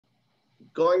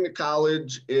going to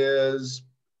college is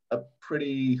a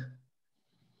pretty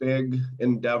big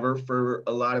endeavor for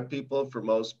a lot of people, for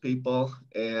most people.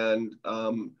 And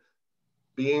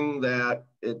being that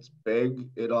it's big,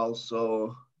 it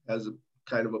also has a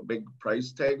kind of a big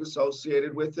price tag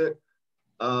associated with it.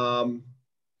 Um,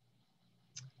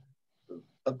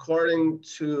 According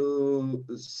to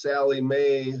the Sally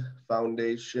Mae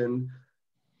Foundation,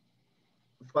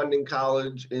 funding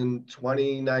college in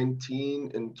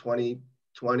 2019 and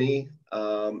 2020,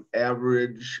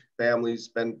 average families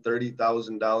spend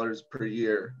 $30,000 per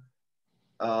year.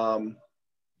 I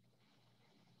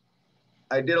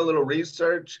did a little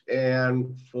research,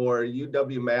 and for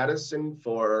UW-Madison,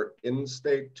 for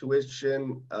in-state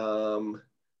tuition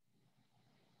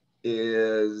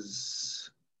is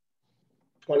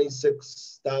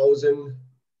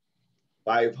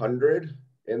 $26,500,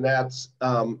 and that's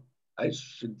I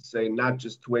should say not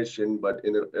just tuition, but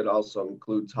it also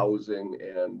includes housing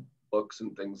and books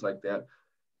and things like that.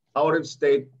 Out of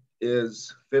state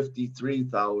is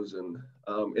 53,000,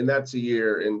 and that's a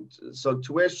year. And so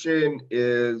tuition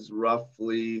is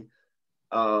roughly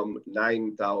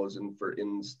 9,000 for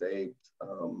in-state,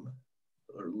 or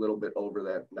a little bit over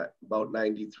that, about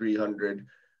 9,300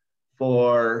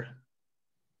 for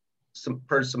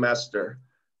per semester.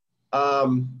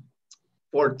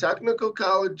 For technical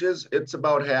colleges, it's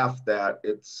about half that.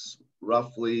 It's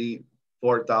roughly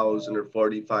 4,000 or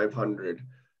 4,500.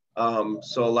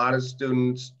 So a lot of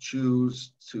students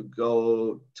choose to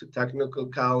go to technical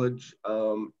college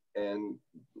and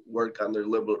work on their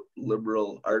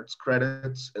liberal arts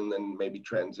credits and then maybe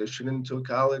transition into a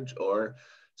college, or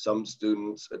some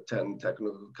students attend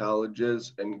technical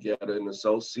colleges and get an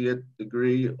associate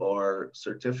degree or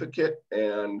certificate,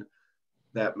 and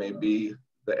that may be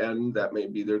the end, that may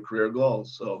be their career goal.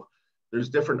 So there's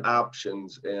different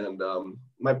options. And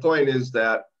my point is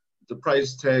that the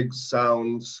price tag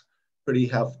sounds pretty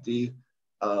hefty,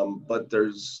 but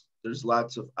there's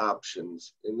lots of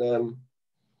options. And then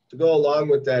to go along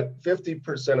with that,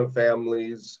 50% of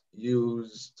families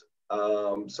used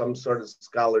some sort of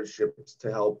scholarships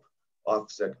to help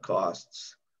offset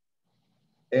costs.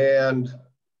 And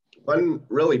one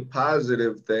really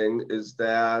positive thing is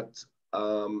that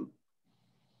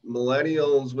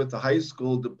millennials with a high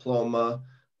school diploma,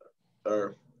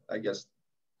 or I guess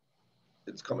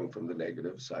it's coming from the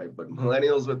negative side, but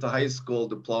millennials with a high school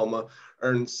diploma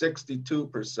earn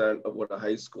 62% of what a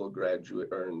high school graduate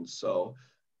earns. So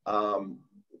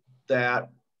that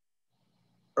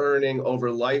earning over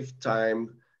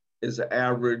lifetime is an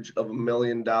average of $1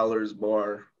 million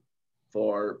more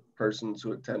for persons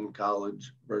who attend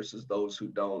college versus those who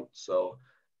don't. So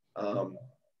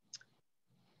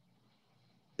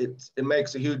it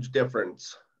makes a huge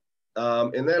difference.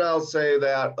 And then I'll say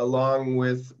that along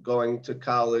with going to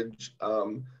college,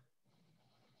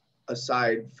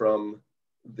 aside from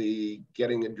the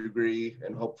getting a degree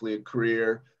and hopefully a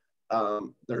career,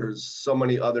 there's so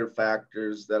many other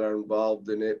factors that are involved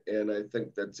in it. And I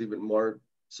think that's even more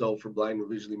so for blind or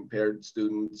visually impaired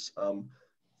students.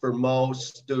 For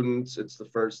most students, it's the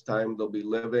first time they'll be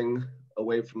living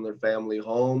away from their family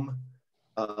home.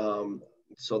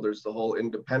 So there's the whole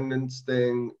independence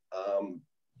thing,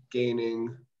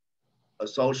 gaining a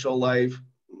social life,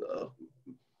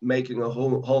 making a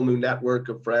whole new network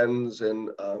of friends, and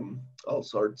all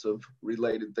sorts of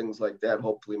related things like that,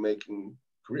 hopefully making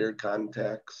career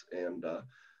contacts. And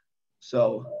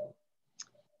so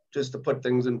just to put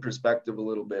things in perspective a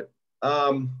little bit.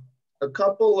 A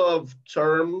couple of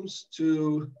terms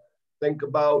to think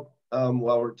about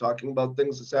while we're talking about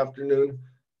things this afternoon.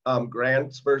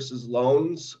 Grants versus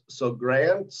loans. So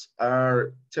grants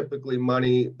are typically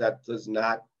money that does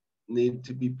not need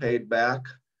to be paid back.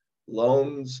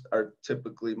 Loans are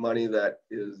typically money that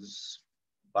is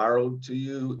borrowed to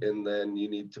you and then you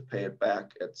need to pay it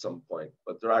back at some point.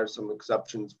 But there are some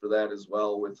exceptions for that as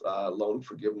well with loan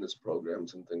forgiveness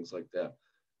programs and things like that.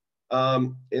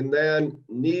 And then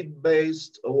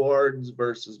need-based awards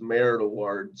versus merit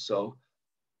awards. So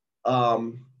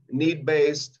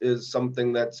need-based is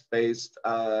something that's based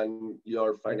on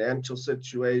your financial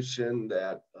situation,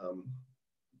 that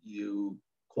you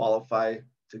qualify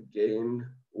to gain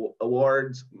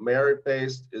awards.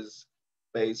 Merit-based is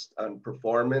based on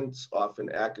performance, often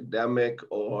academic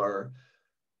or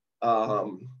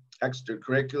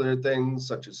extracurricular things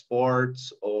such as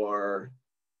sports or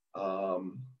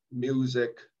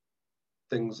music,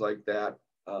 things like that.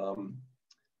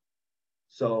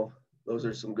 So those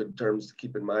are some good terms to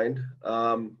keep in mind.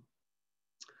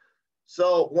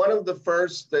 So one of the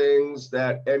first things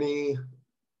that any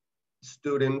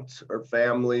student or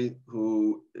family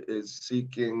who is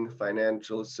seeking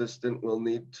financial assistance will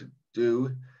need to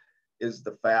do is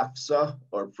the FAFSA,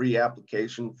 or Free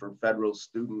Application for Federal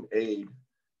Student Aid.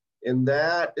 And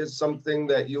that is something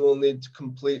that you will need to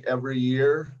complete every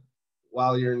year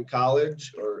while you're in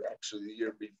college, or actually the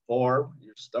year before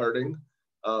you're starting,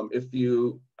 if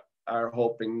you are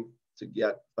hoping to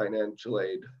get financial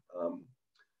aid.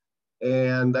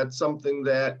 And that's something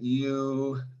that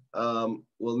you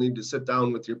will need to sit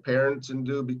down with your parents and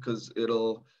do, because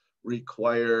it'll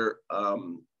require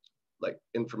like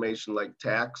information like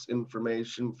tax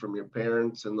information from your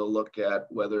parents, and they'll look at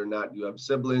whether or not you have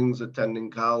siblings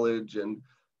attending college, and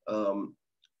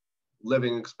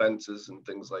living expenses and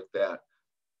things like that.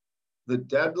 The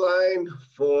deadline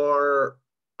for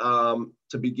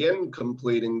to begin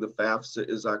completing the FAFSA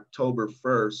is October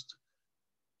 1st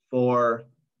for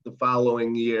the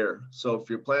following year. So if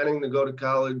you're planning to go to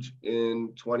college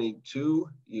in 22,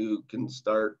 you can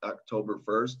start October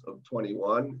 1st of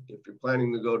 21. If you're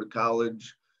planning to go to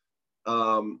college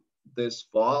this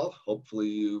fall, hopefully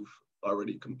you've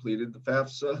already completed the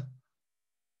FAFSA.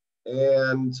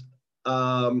 And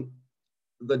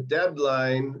the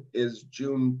deadline is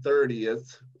June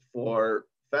 30th for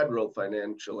federal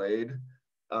financial aid.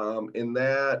 In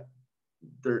that,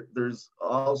 there's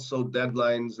also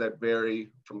deadlines that vary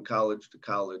from college to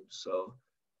college. So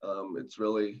it's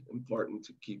really important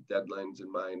to keep deadlines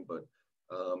in mind. But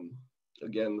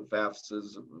again, the FAFSA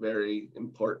is a very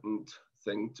important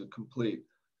thing to complete.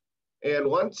 And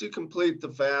once you complete the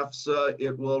FAFSA,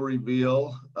 it will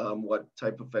reveal what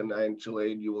type of financial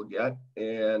aid you will get.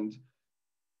 And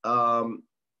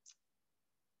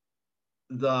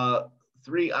the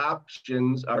three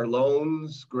options are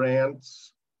loans,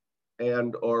 grants,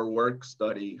 and or work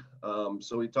study.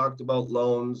 So we talked about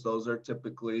loans. Those are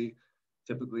typically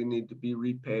need to be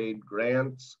repaid.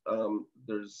 Grants,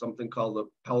 there's something called a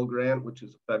Pell Grant, which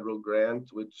is a federal grant,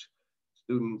 which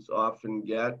students often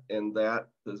get, and that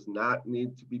does not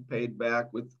need to be paid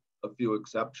back, with a few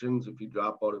exceptions. If you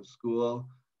drop out of school,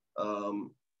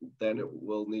 then it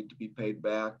will need to be paid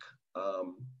back.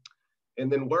 And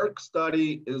then work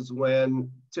study is when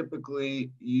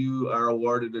typically you are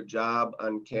awarded a job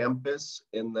on campus,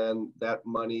 and then that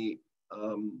money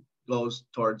goes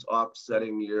towards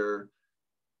offsetting your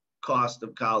cost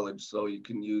of college. So you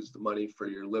can use the money for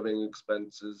your living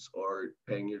expenses, or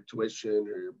paying your tuition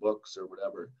or your books or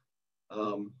whatever.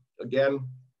 Again,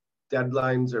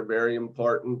 deadlines are very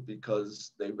important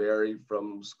because they vary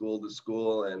from school to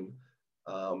school, and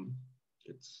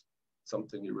it's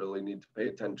something you really need to pay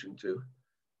attention to.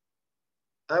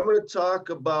 I'm going to talk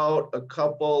about a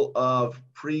couple of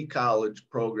pre-college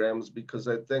programs, because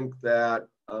I think that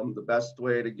the best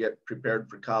way to get prepared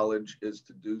for college is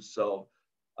to do so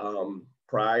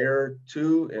prior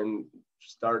to, and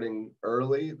starting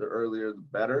early. The earlier the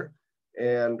better.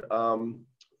 And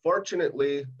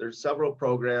fortunately, there's several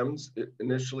programs. It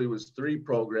initially was 3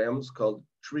 programs called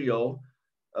TRIO,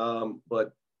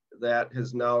 but that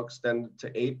has now extended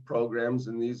to 8 programs,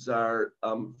 and these are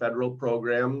federal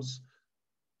programs,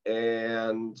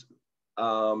 and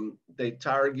they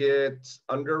target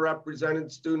underrepresented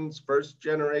students,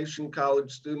 first-generation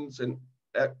college students, and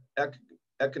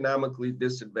economically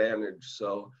disadvantaged.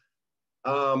 So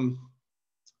I'm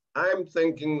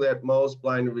thinking that most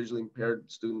blind and visually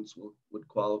impaired students would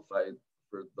qualify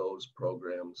for those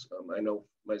programs. I know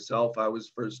myself, I was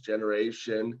first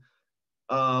generation.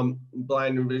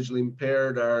 Blind and visually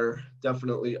impaired are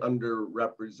definitely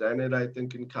underrepresented, I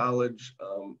think, in college.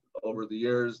 Over the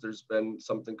years, there's been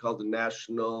something called the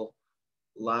National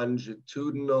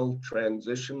Longitudinal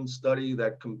Transition Study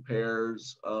that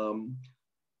compares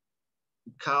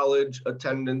college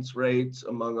attendance rates,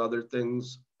 among other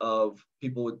things, of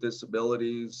people with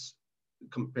disabilities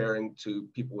comparing to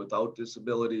people without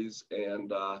disabilities.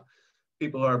 And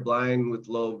people who are blind with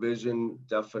low vision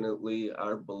definitely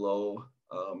are below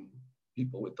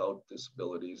people without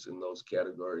disabilities in those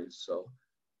categories. So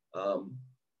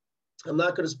I'm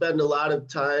not going to spend a lot of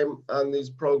time on these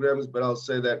programs, but I'll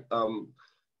say that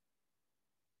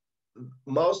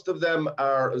most of them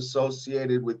are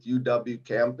associated with UW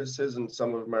campuses, and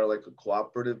some of them are like a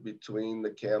cooperative between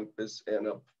the campus and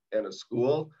a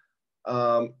school.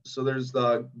 So there's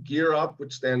the Gear Up,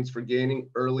 which stands for Gaining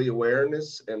Early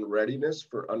Awareness and Readiness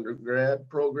for Undergrad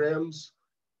Programs.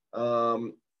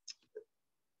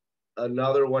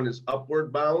 Another one is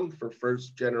Upward Bound for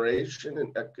first generation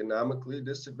and economically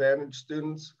disadvantaged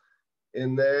students.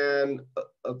 And then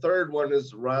a third one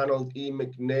is Ronald E.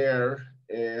 McNair,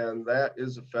 and that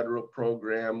is a federal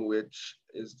program which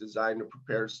is designed to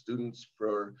prepare students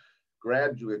for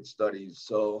graduate studies.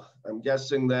 So I'm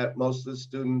guessing that most of the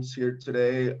students here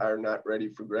today are not ready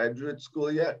for graduate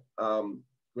school yet.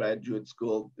 Graduate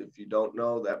school, if you don't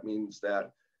know, that means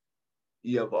that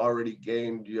you have already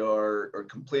gained your or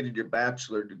completed your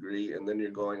bachelor degree, and then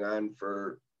you're going on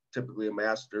for typically a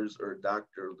master's or a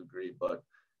doctoral degree. But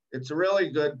it's a really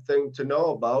good thing to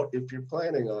know about if you're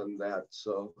planning on that.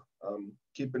 So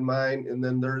keep in mind. And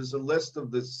then there's a list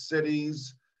of the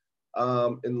cities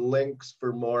and links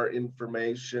for more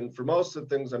information. For most of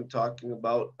the things I'm talking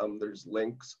about, there's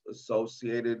links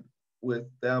associated with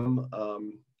them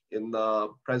in the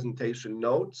presentation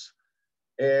notes.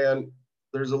 And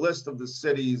there's a list of the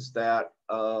cities that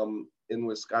in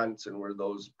Wisconsin where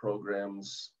those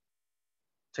programs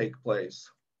take place.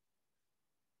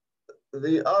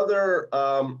 The other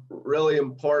really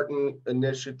important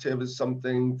initiative is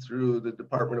something through the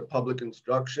Department of Public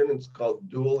Instruction. It's called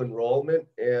dual enrollment.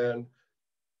 And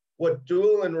what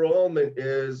dual enrollment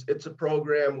is, it's a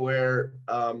program where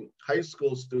high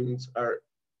school students are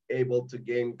able to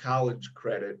gain college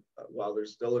credit while they're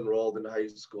still enrolled in high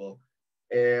school.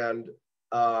 And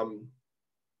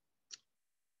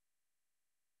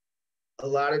a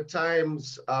lot of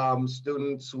times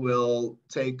students will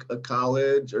take a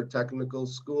college or technical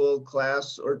school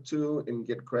class or two and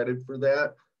get credit for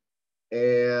that.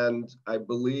 And I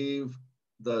believe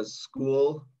the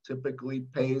school typically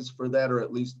pays for that, or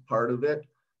at least part of it.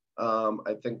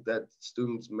 I think that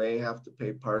students may have to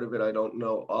pay part of it. I don't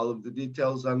know all of the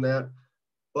details on that.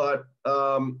 But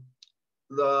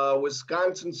the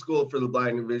Wisconsin School for the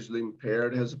Blind and Visually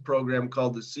Impaired has a program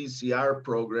called the CCR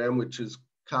program, which is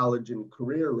College and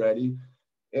Career Ready.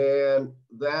 And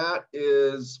that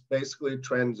is basically a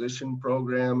transition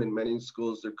program. In many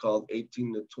schools, they're called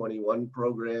 18 to 21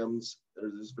 programs.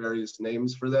 There's various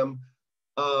names for them.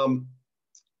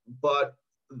 But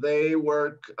they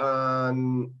work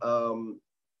on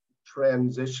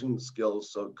transition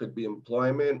skills. So it could be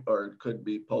employment or it could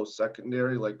be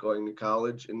post-secondary, like going to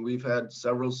college. And we've had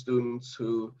several students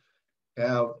who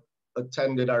have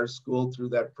attended our school through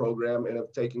that program and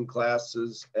have taken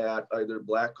classes at either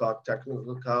Blackhawk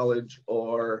Technical College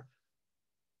or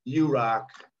UROC.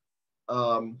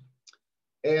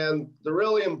 And the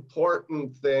really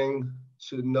important thing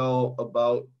to know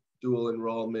about dual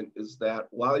enrollment is that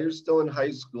while you're still in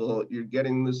high school, you're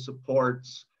getting the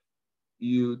supports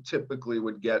you typically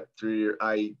would get through your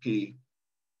IEP.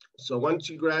 So once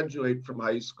you graduate from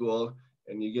high school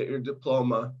and you get your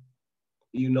diploma,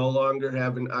 you no longer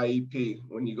have an IEP.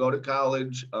 When you go to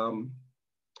college,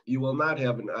 you will not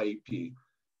have an IEP.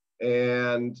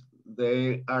 And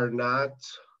they are not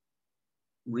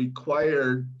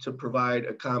required to provide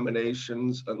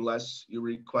accommodations unless you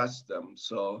request them.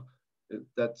 So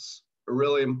that's a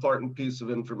really important piece of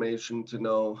information to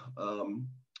know.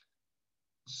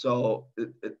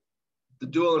 The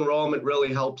dual enrollment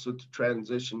really helps with the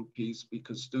transition piece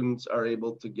because students are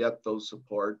able to get those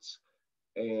supports,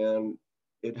 and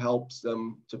it helps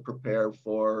them to prepare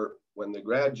for when they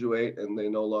graduate and they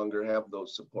no longer have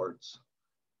those supports.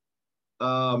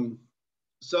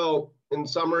 So in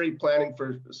summary, planning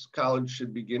for college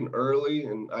should begin early,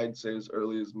 and I'd say as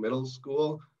early as middle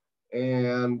school.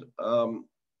 And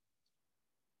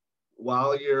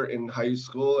while you're in high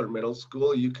school or middle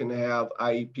school, you can have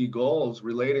IEP goals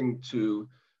relating to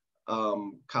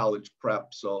college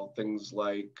prep. So things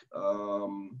like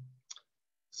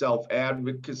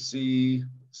self-advocacy,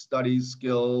 study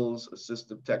skills,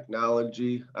 assistive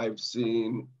technology. I've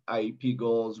seen IEP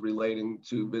goals relating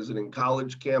to visiting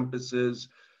college campuses,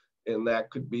 and that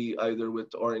could be either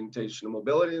with the orientation and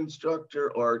mobility instructor,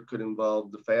 or it could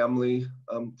involve the family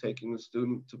taking the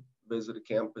student to visit a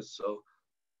campus. So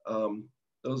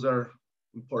those are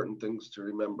important things to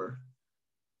remember.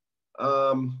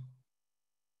 I'm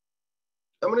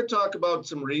going to talk about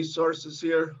some resources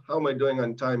here. How am I doing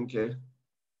on time, Kay?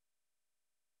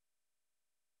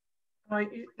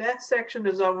 That section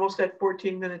is almost at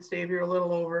 14 minutes, Dave. You're a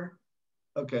little over.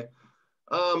 Okay.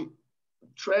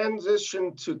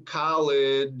 Transition to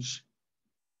college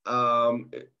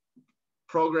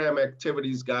program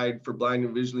activities guide for blind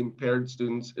and visually impaired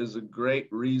students is a great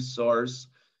resource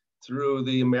through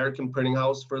the American Printing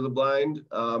House for the Blind.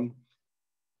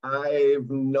 I've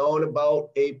known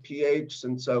about APH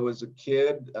since I was a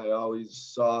kid. I always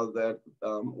saw that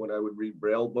when I would read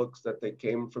Braille books that they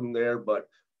came from there, but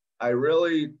I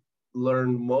really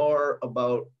learned more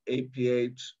about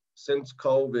APH since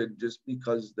COVID just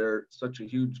because they're such a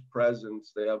huge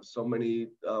presence. They have so many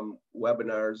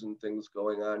webinars and things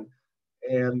going on.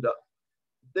 And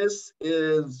this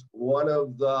is one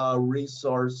of the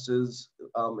resources.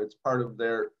 It's part of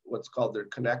their, what's called their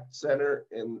Connect Center.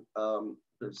 And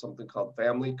there's something called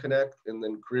Family Connect and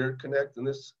then Career Connect. And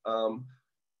this,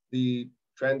 the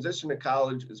transition to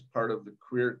college is part of the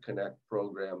Career Connect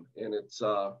program. And it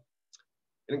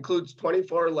includes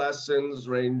 24 lessons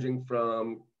ranging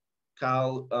from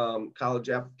college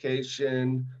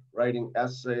application, writing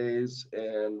essays,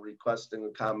 and requesting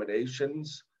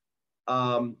accommodations.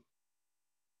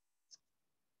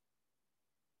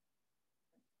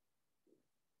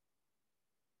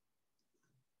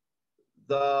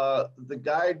 The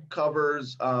guide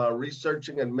covers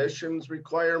researching admissions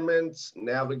requirements,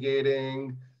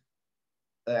 navigating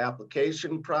the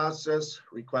application process,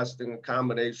 requesting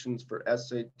accommodations for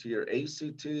SAT or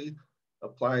ACT,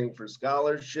 applying for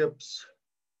scholarships,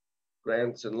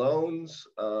 grants and loans,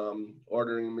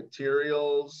 ordering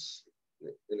materials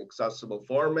in accessible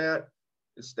format,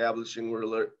 establishing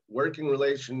working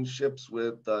relationships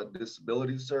with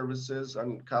disability services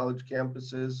on college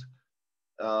campuses,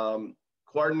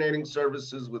 coordinating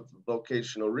services with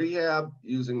vocational rehab,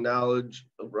 using knowledge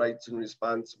of rights and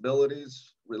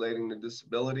responsibilities relating to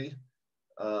disability,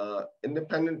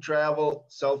 independent travel,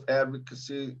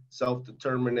 self-advocacy,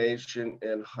 self-determination,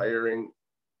 and hiring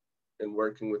and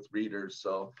working with readers.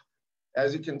 So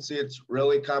as you can see, it's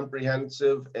really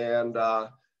comprehensive. And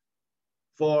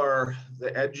for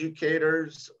the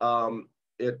educators,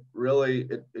 it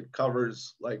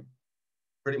covers like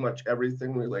pretty much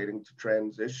everything relating to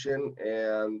transition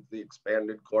and the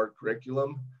expanded core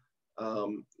curriculum,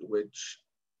 which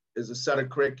is a set of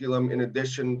curriculum in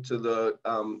addition to the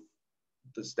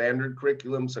standard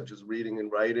curriculum, such as reading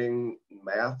and writing,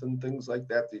 math and things like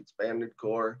that. The expanded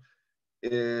core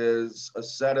is a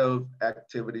set of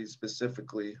activities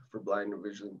specifically for blind and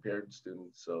visually impaired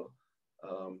students. So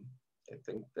I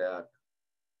think that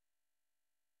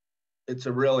it's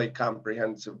a really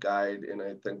comprehensive guide, and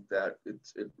I think that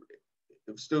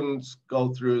if students go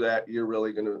through that, you're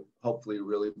really going to hopefully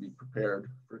really be prepared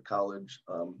for college.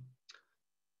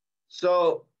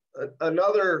 So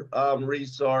another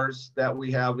resource that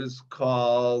we have is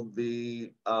called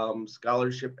the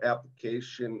Scholarship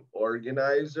Application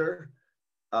Organizer.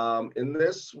 And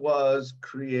this was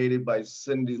created by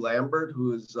Cindy Lambert,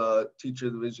 who is a teacher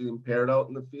of the visually impaired out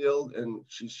in the field, and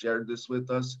she shared this with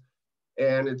us.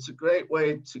 And it's a great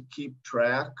way to keep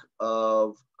track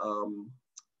of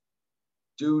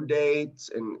due dates,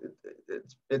 and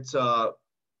it's a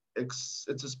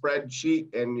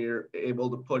spreadsheet, and you're able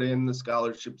to put in the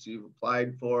scholarships you've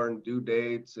applied for and due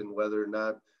dates and whether or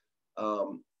not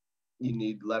you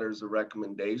need letters of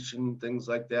recommendation, things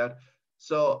like that.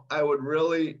 So I would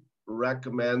really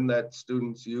recommend that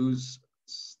students use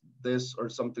this or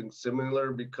something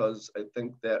similar, because I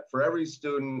think that for every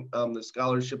student, the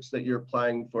scholarships that you're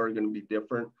applying for are going to be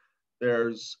different.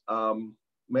 There's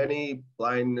many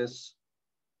blindness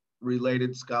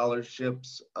related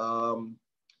scholarships,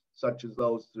 such as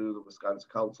those through the Wisconsin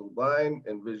Council of Blind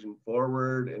and Vision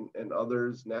Forward and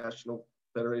others, National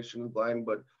Federation of the Blind.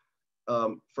 But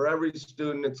for every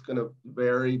student, it's going to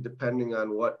vary depending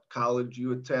on what college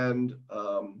you attend,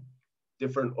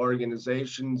 different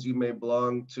organizations you may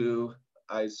belong to.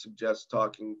 I suggest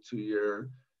talking to your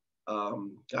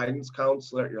guidance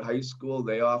counselor at your high school.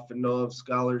 They often know of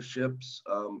scholarships.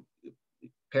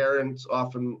 Parents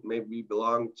often maybe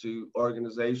belong to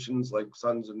organizations like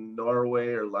Sons of Norway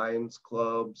or Lions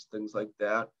Clubs, things like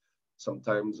that.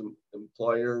 Sometimes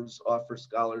employers offer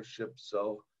scholarships.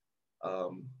 So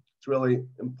it's really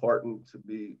important to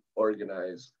be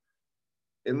organized.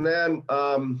 And then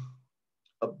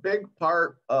a big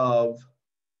part of,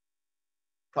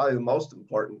 probably the most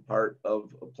important part of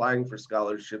applying for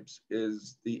scholarships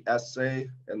is the essay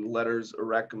and letters of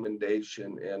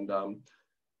recommendation. And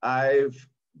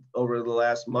over the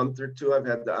last month or two, I've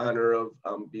had the honor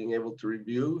of being able to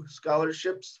review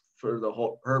scholarships for the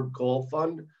Herb Cole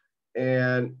Fund.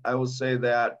 And I will say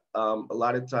that a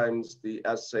lot of times the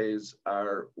essays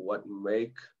are what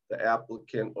make the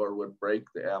applicant or what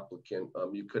break the applicant.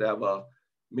 You could have a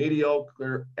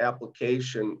mediocre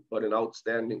application, but an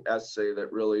outstanding essay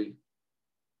that really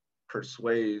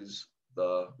persuades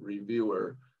the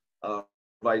reviewer.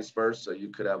 Vice versa, you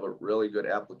could have a really good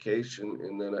application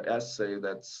and then an essay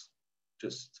that's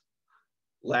just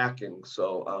lacking.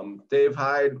 So Dave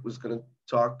Hyde was going to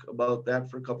talk about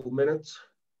that for a couple of minutes.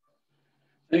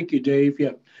 Thank you, Dave.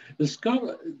 Yeah,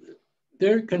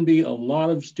 there can be a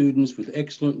lot of students with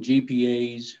excellent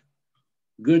GPAs,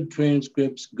 good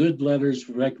transcripts, good letters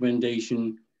of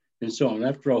recommendation, and so on.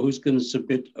 After all, who's going to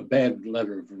submit a bad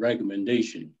letter of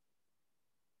recommendation?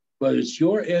 But it's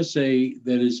your essay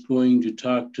that is going to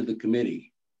talk to the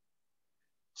committee.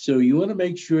 So you want to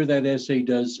make sure that essay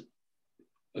does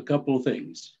a couple of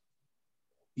things.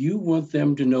 You want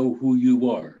them to know who you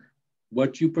are,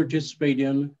 what you participate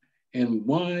in, and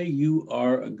why you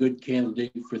are a good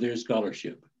candidate for their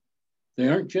scholarship. They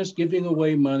aren't just giving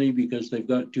away money because they've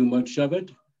got too much of it.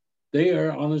 They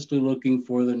are honestly looking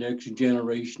for the next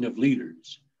generation of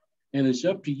leaders. And it's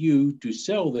up to you to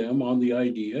sell them on the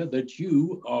idea that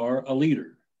you are a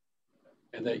leader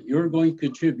and that you're going to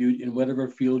contribute in whatever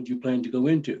field you plan to go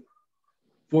into.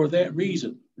 For that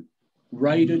reason,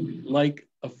 write it like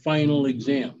a final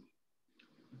exam.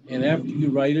 And after you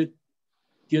write it,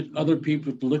 get other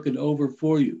people to look it over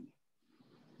for you.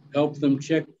 Help them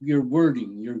check your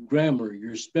wording, your grammar,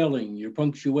 your spelling, your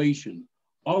punctuation,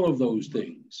 all of those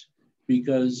things,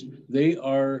 because they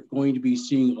are going to be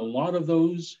seeing a lot of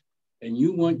those, and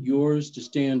you want yours to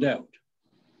stand out.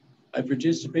 I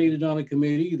participated on a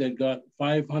committee that got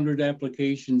 500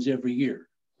 applications every year.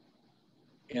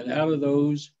 And out of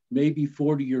those, maybe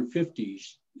 40 or 50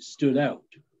 stood out.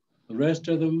 The rest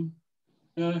of them,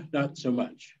 not so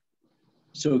much.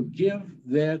 So give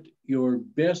that your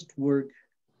best work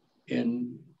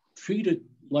and treat it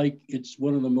like it's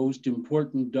one of the most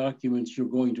important documents you're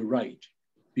going to write,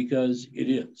 because it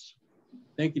is.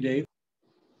 Thank you, Dave.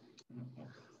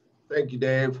 Thank you,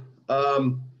 Dave.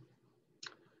 The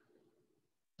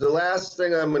last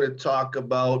thing I'm going to talk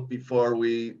about before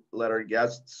we let our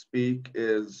guests speak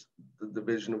is the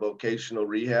Division of Vocational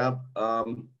Rehab.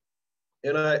 And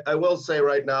I will say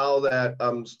right now that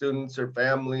students or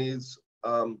families,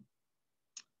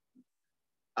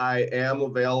 I am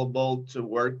available to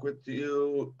work with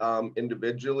you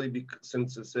individually, because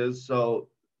since this is so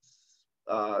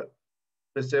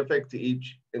specific to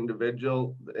each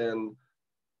individual, and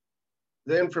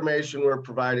the information we're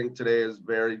providing today is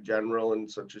very general in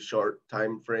such a short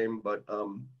time frame, but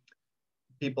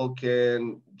people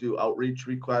can do outreach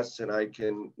requests, and I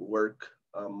can work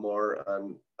more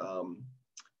on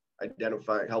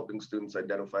helping students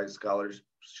identify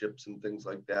scholarships and things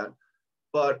like that.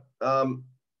 But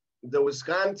the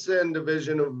Wisconsin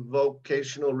Division of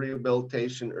Vocational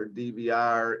Rehabilitation, or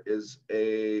DVR, it's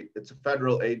a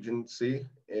federal agency,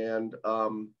 and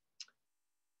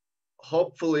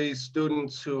hopefully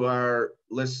students who are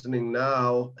listening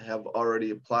now have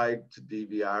already applied to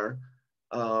DVR.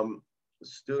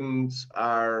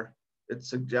 It's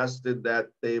suggested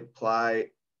that they apply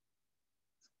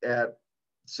at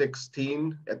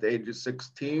the age of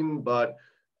 16, but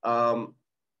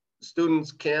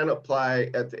students can apply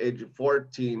at the age of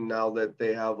 14 now that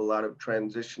they have a lot of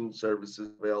transition services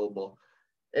available.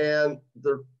 And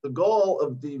the goal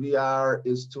of DVR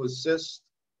is to assist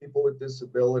people with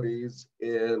disabilities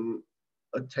in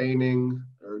attaining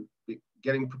or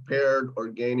getting prepared or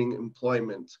gaining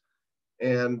employment.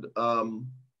 And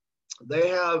they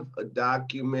have a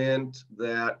document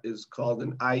that is called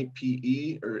an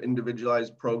IPE, or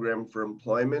Individualized Program for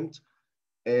Employment.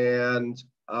 And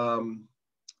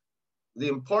the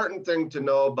important thing to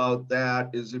know about that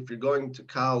is, if you're going to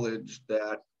college,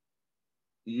 that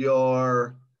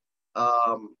your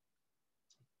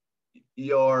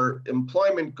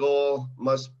employment goal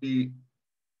must be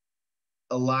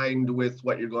aligned with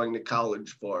what you're going to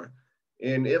college for.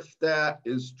 And if that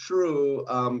is true,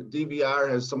 DVR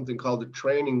has something called a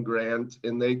training grant,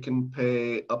 and they can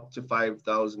pay up to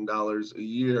 $5,000 a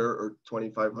year, or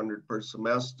 $2,500 per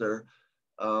semester,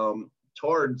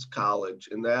 towards college.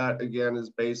 And that, again, is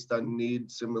based on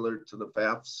needs similar to the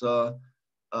FAFSA.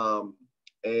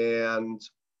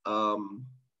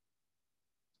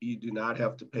 You do not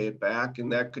have to pay it back.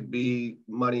 And that could be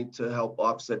money to help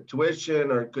offset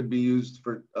tuition, or it could be used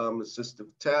for assistive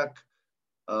tech.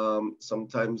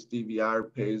 Sometimes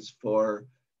DVR pays for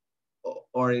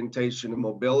orientation and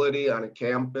mobility on a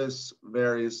campus,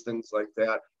 various things like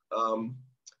that.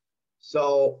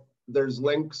 So there's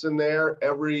links in there.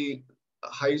 Every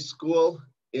high school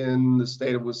in the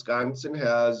state of Wisconsin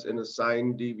has an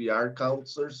assigned DVR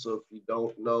counselor. So if you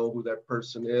don't know who that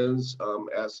person is,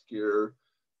 ask your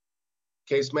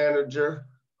case manager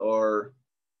or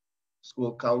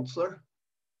school counselor.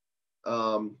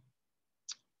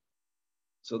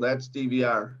 So that's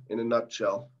DVR in a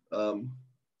nutshell.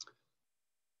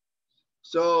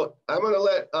 So I'm going to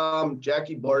let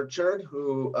Jackie Borchard,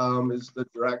 who is the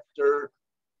director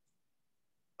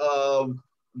of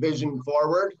Vision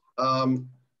Forward.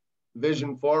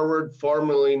 Vision Forward,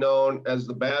 formerly known as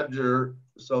the Badger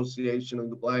Association of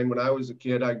the Blind. When I was a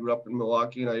kid, I grew up in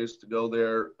Milwaukee, and I used to go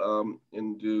there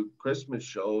and do Christmas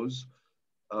shows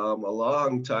a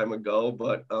long time ago,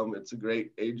 but it's a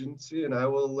great agency, and I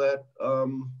will let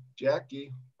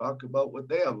Jackie talk about what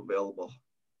they have available.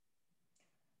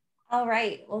 All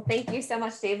right. Well, thank you so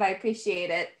much, Dave. I appreciate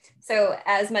it. So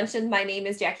as mentioned, my name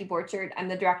is Jackie Borchard. I'm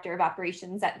the Director of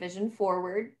Operations at Vision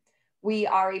Forward. We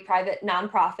are a private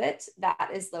nonprofit that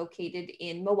is located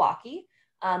in Milwaukee,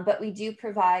 but we do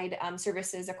provide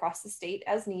services across the state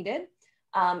as needed.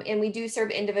 And we do serve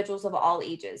individuals of all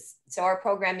ages. So our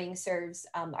programming serves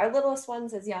our littlest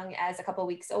ones as young as a couple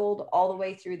weeks old, all the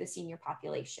way through the senior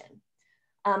population.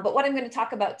 But what I'm going to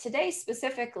talk about today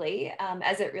specifically,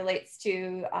 as it relates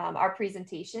to our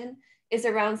presentation, is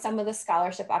around some of the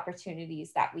scholarship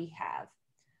opportunities that we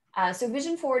have. So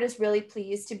Vision Forward is really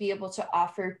pleased to be able to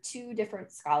offer 2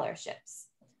 different scholarships.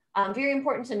 Very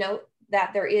important to note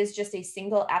that there is just a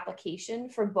single application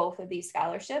for both of these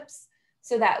scholarships,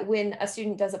 so that when a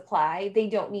student does apply, they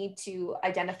don't need to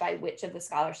identify which of the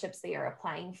scholarships they are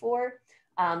applying for.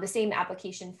 The same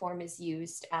application form is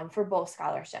used for both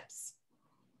scholarships.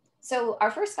 So our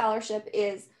first scholarship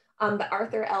is the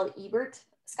Arthur L. Ebert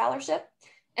Scholarship,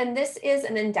 and this is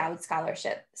an endowed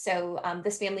scholarship. So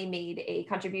this family made a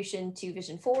contribution to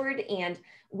Vision Forward, and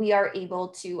we are able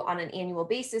to, on an annual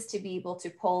basis, to be able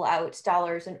to pull out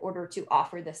dollars in order to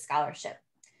offer this scholarship.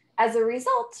 As a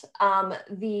result,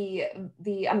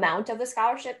 the amount of the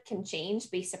scholarship can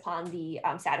change based upon the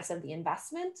status of the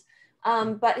investment,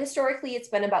 but historically it's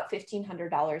been about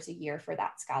 $1,500 a year for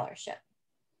that scholarship.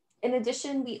 In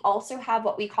addition, we also have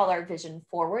what we call our Vision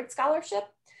Forward Scholarship.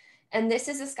 And this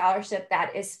is a scholarship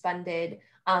that is funded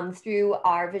through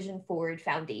our Vision Forward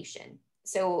Foundation.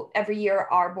 So every year,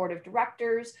 our board of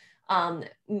directors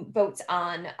votes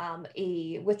on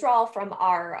a withdrawal from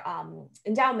our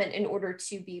endowment in order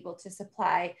to be able to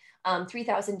supply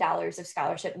 $3,000 of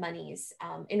scholarship monies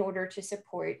in order to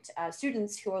support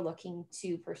students who are looking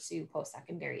to pursue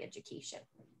post-secondary education.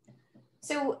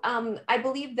 So I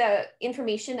believe the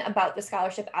information about the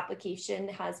scholarship application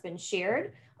has been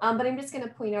shared, but I'm just going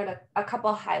to point out a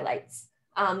couple highlights.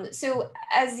 So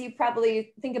as you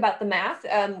probably think about the math,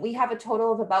 we have a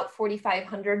total of about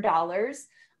 $4,500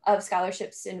 of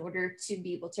scholarships in order to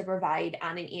be able to provide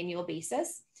on an annual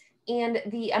basis. And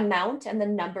the amount and the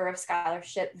number of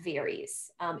scholarship varies.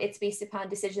 It's based upon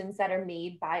decisions that are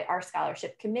made by our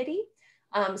scholarship committee.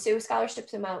 So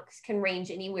scholarships amounts can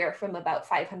range anywhere from about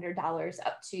 $500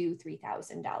 up to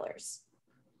 $3,000.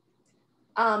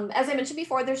 As I mentioned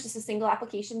before, there's just a single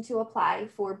application to apply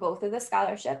for both of the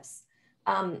scholarships.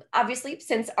 Obviously,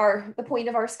 since the point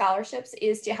of our scholarships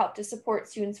is to help to support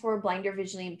students who are blind or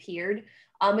visually impaired,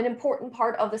 an important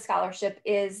part of the scholarship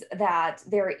is that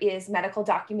there is medical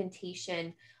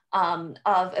documentation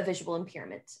of a visual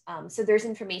impairment. So there's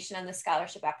information on the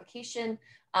scholarship application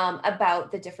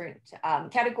about the different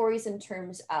categories in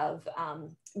terms of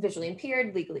visually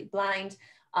impaired, legally blind,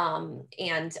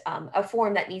 and a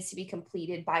form that needs to be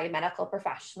completed by a medical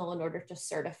professional in order to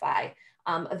certify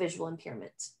a visual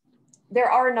impairment. There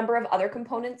are a number of other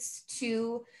components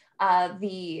to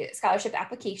the scholarship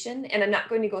application, and I'm not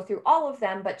going to go through all of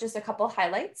them, but just a couple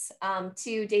highlights.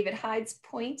 To David Hyde's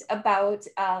point about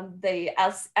the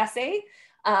essay,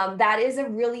 that is a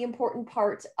really important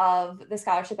part of the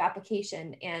scholarship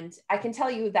application. And I can tell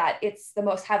you that it's the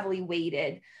most heavily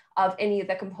weighted of any of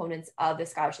the components of the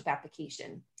scholarship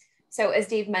application. So as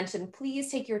Dave mentioned,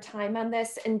 please take your time on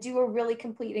this and do a really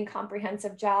complete and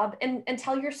comprehensive job and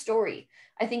tell your story.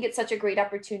 I think it's such a great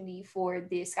opportunity for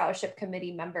the scholarship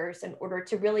committee members in order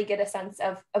to really get a sense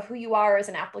of who you are as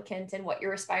an applicant and what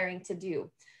you're aspiring to do.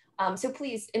 So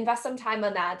please invest some time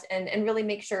on that and really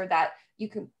make sure that you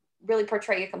can really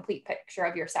portray a complete picture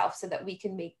of yourself so that we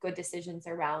can make good decisions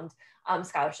around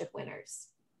scholarship winners.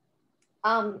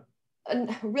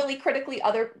 A really critically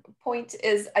other point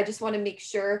is I just want to make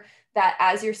sure that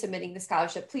as you're submitting the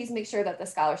scholarship, please make sure that the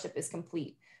scholarship is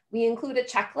complete. We include a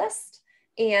checklist,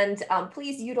 and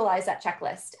please utilize that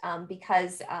checklist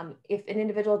because if an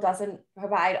individual doesn't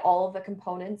provide all of the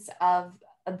components that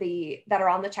are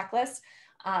on the checklist,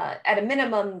 at a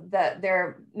minimum,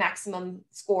 their maximum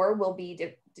score will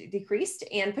be decreased,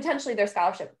 and potentially their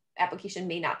scholarship application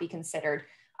may not be considered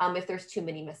if there's too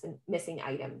many missing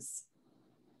items.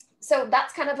 So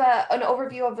that's kind of an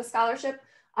overview of the scholarship.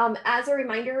 As a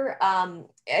reminder,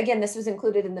 again, this was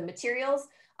included in the materials,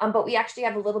 but we actually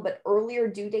have a little bit earlier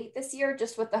due date this year,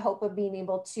 just with the hope of being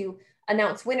able to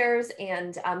announce winners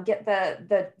and get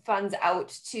the funds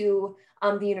out to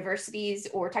the universities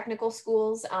or technical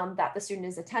schools that the student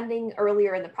is attending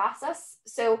earlier in the process.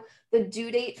 So the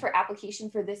due date for application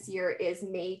for this year is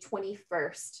May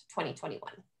 21st, 2021.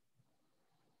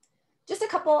 Just a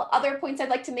couple other points I'd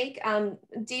like to make.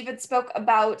 David spoke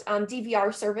about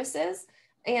DVR services.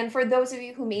 And for those of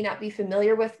you who may not be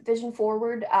familiar with Vision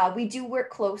Forward, we do work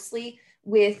closely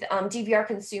with DVR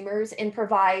consumers and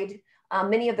provide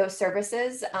many of those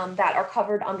services that are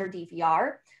covered under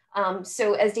DVR.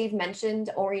 So as Dave mentioned,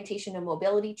 orientation and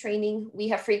mobility training, we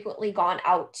have frequently gone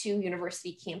out to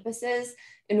university campuses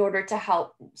in order to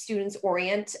help students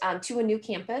orient to a new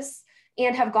campus,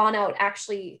 and have gone out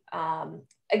actually,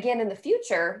 again, in the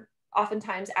future,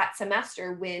 oftentimes at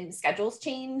semester when schedules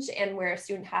change and where a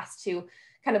student has to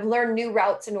kind of learn new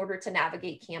routes in order to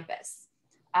navigate campus.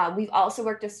 We've also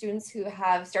worked with students who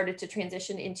have started to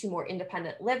transition into more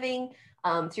independent living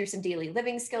through some daily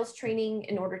living skills training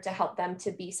in order to help them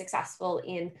to be successful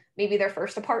in maybe their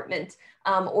first apartment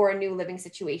or a new living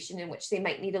situation in which they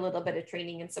might need a little bit of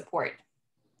training and support.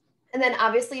 And then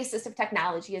obviously assistive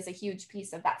technology is a huge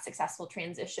piece of that successful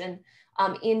transition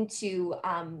into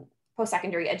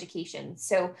post-secondary education.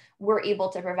 So we're able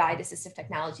to provide assistive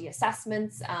technology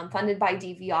assessments funded by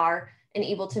DVR and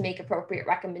able to make appropriate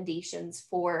recommendations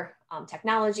for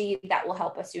technology that will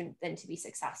help a student then to be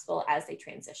successful as they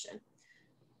transition.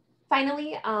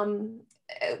 Finally,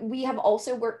 we have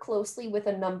also worked closely with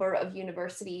a number of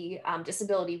university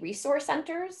disability resource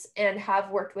centers and have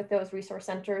worked with those resource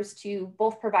centers to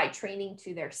both provide training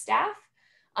to their staff,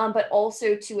 but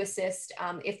also to assist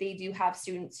if they do have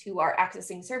students who are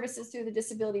accessing services through the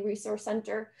Disability Resource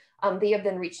Center. They have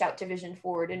then reached out to Vision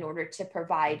Forward in order to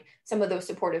provide some of those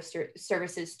supportive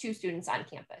services to students on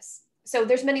campus. So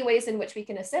there's many ways in which we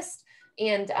can assist,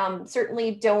 and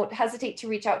certainly don't hesitate to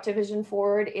reach out to Vision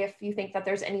Forward if you think that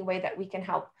there's any way that we can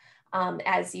help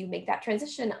as you make that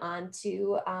transition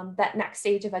onto that next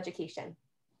stage of education.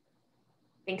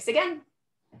 Thanks again.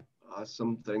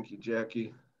 Awesome, thank you,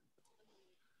 Jackie.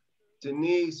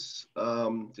 Denise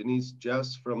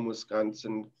Jess from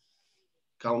Wisconsin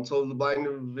Council of the Blind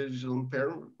and Visual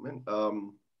Impairment.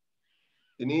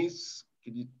 Denise,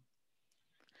 could you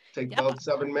take about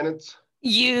 7 minutes?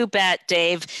 You bet,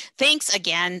 Dave. Thanks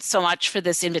again so much for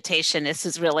this invitation. This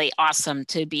is really awesome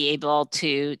to be able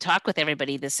to talk with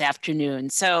everybody this afternoon.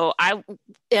 So I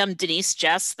am Denise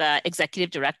Jess, the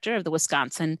Executive Director of the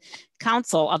Wisconsin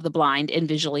Council of the Blind and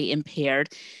Visually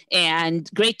Impaired, and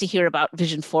great to hear about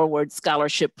Vision Forward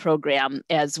Scholarship Program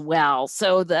as well.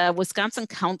 So the Wisconsin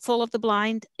Council of the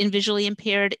Blind and Visually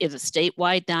Impaired is a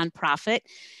statewide nonprofit,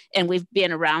 and we've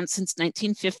been around since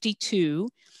 1952.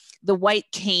 The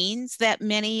white canes that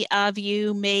many of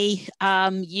you may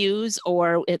use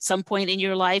or at some point in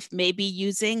your life may be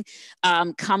using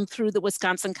come through the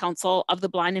Wisconsin Council of the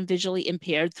Blind and Visually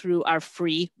Impaired through our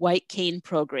free white cane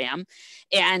program.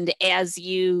 And as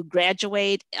you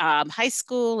graduate high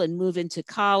school and move into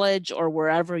college or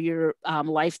wherever your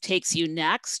life takes you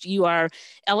next, you are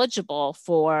eligible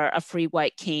for a free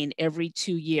white cane every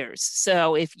 2 years.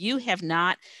 So if you have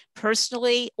not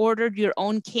personally ordered your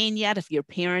own cane yet, if your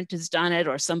parent has done it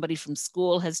or somebody from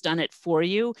school has done it for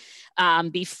you,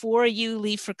 before you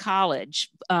leave for college,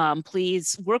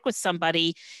 please work with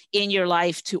somebody in your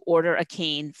life to order a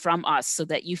cane from us so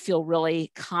that you feel really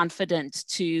confident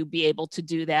to be able to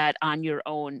do that on your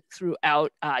own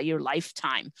throughout your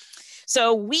lifetime.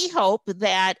 So we hope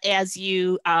that as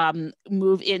you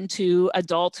move into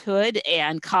adulthood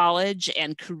and college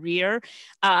and career,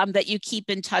 that you keep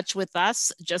in touch with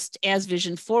us. Just as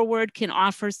Vision Forward can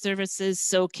offer services,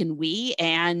 so can we,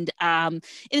 and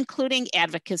including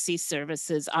advocacy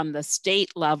services on the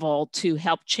state level to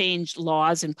help change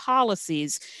laws and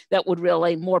policies that would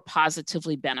really more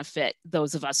positively benefit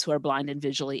those of us who are blind and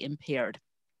visually impaired.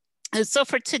 And so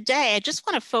for today, I just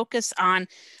want to focus on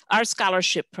our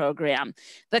scholarship program.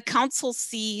 The council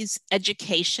sees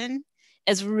education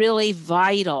as really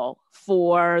vital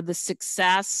for the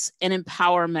success and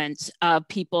empowerment of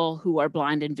people who are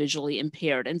blind and visually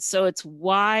impaired. And so it's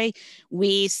why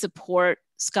we support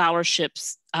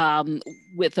scholarships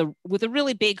with a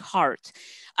really big heart.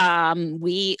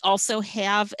 We also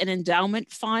have an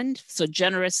endowment fund, so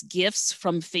generous gifts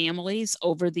from families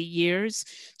over the years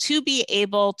to be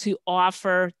able to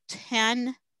offer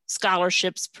 10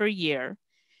 scholarships per year.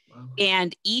 Wow.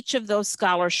 And each of those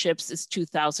scholarships is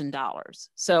 $2,000.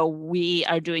 So we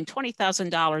are doing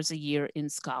 $20,000 a year in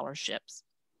scholarships.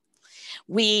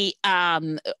 We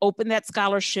open that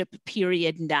scholarship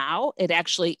period now. It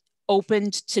actually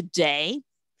opened today.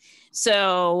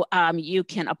 So you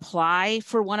can apply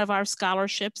for one of our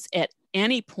scholarships at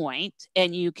any point,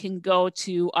 and you can go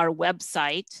to our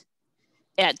website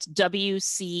at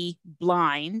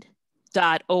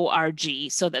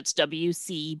WCBlind.org. So that's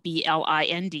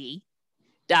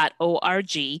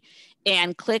WCBLIND.org.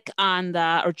 and click on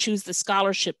the, or choose the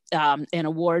scholarship and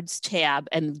awards tab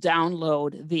and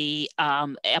download the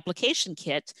application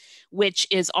kit, which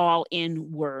is all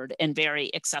in Word and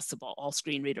very accessible, all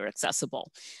screen reader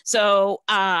accessible. So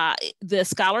the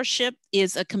scholarship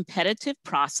is a competitive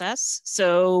process.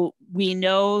 So we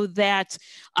know that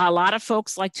a lot of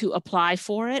folks like to apply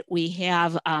for it. We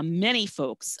have many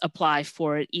folks apply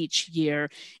for it each year,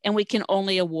 and we can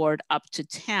only award up to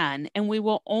 10, and we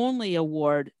will only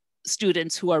award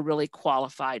students who are really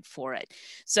qualified for it.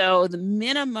 So the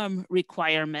minimum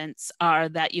requirements are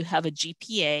that you have a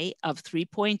GPA of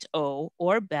 3.0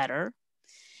 or better.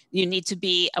 You need to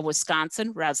be a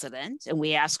Wisconsin resident, and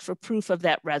we ask for proof of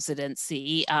that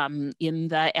residency in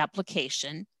the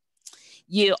application.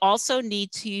 You also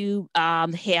need to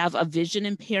have a vision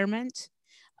impairment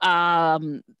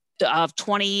of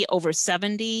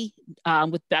 20/70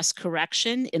 with best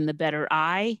correction in the better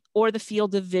eye, or the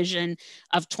field of vision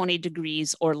of 20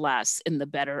 degrees or less in the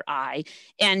better eye.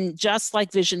 And just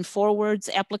like Vision Forward's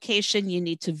application, you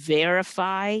need to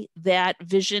verify that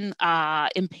vision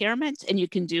impairment, and you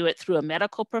can do it through a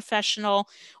medical professional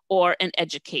or an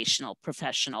educational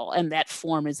professional, and that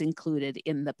form is included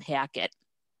in the packet.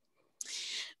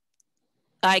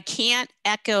 I can't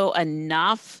echo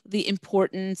enough the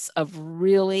importance of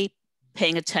really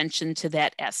paying attention to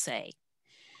that essay.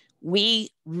 We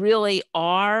really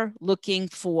are looking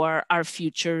for our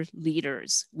future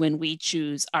leaders when we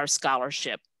choose our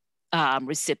scholarship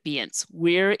recipients.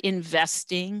 We're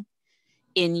investing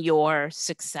in your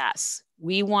success.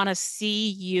 We want to see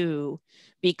you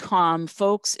become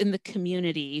folks in the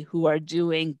community who are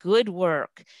doing good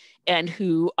work and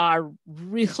who are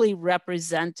really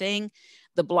representing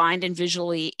the blind and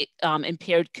visually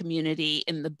impaired community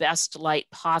in the best light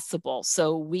possible.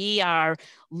 So we are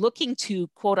looking to,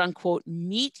 quote unquote,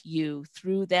 meet you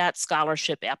through that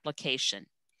scholarship application.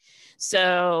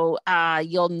 So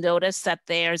you'll notice that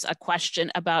there's a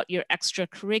question about your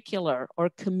extracurricular or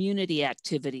community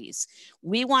activities.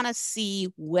 We want to see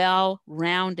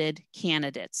well-rounded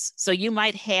candidates. So you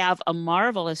might have a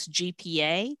marvelous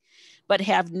GPA, but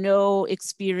have no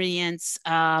experience,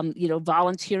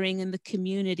 volunteering in the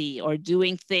community or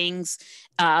doing things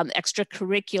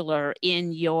extracurricular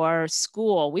in your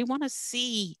school. We want to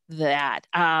see that.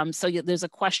 So there's a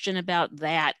question about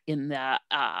that in the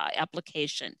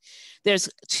application. There's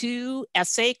 2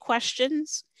 essay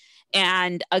questions.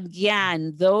 And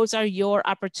again, those are your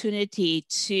opportunity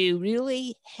to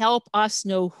really help us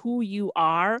know who you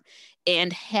are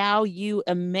and how you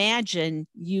imagine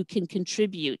you can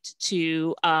contribute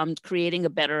to creating a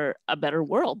better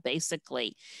world,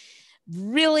 basically.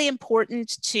 Really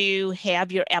important to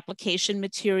have your application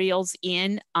materials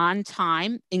in on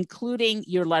time, including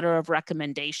your letter of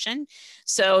recommendation.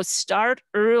 So start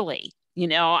early. You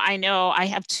know I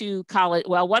have 2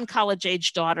 one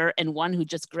college-age daughter and one who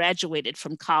just graduated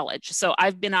from college. So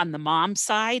I've been on the mom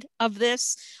side of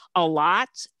this a lot,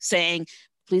 saying,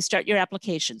 please start your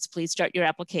applications, please start your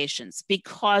applications,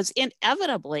 because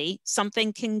inevitably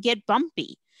something can get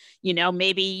bumpy. You know,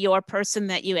 maybe your person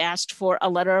that you asked for a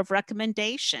letter of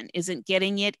recommendation isn't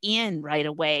getting it in right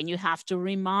away and you have to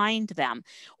remind them.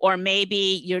 Or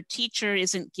maybe your teacher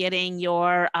isn't getting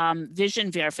your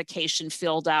vision verification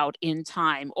filled out in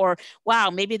time. Or,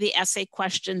 wow, maybe the essay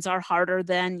questions are harder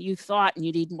than you thought and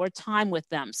you need more time with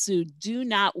them. So do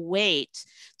not wait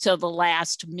till the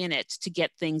last minute to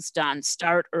get things done.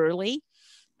 Start early.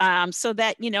 So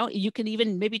that, you can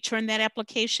even maybe turn that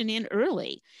application in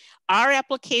early. Our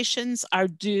applications are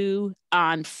due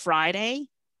on Friday,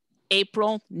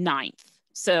 April 9th.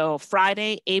 So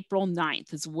Friday, April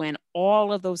 9th is when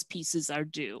all of those pieces are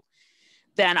due.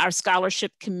 Then our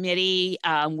scholarship committee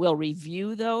will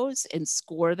review those and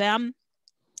score them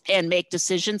and make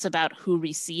decisions about who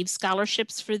receives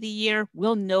scholarships for the year.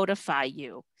 We'll notify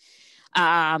you.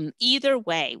 Either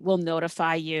way, we'll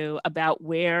notify you about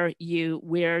where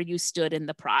you stood in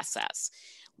the process.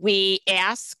 We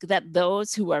ask that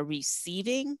those who are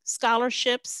receiving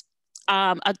scholarships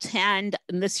attend,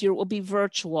 and this year will be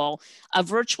virtual, a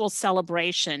virtual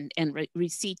celebration and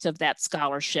receipt of that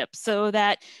scholarship, so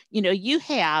that you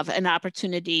have an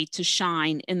opportunity to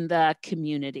shine in the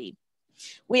community.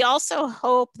 We also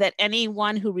hope that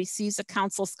anyone who receives a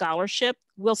council scholarship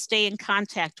will stay in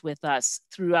contact with us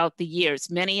throughout the years.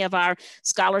 Many of our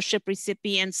scholarship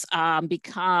recipients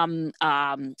become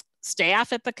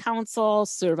staff at the council,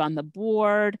 serve on the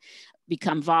board,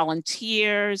 become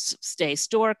volunteers, stay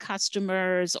store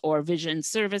customers or vision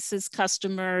services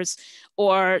customers,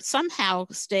 or somehow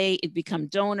become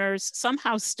donors,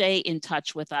 somehow stay in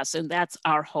touch with us. And that's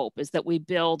our hope, is that we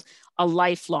build a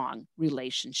lifelong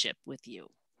relationship with you.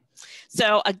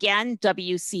 So again,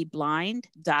 wcblind.org.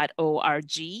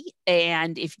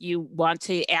 And if you want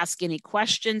to ask any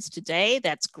questions today,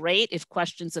 that's great. If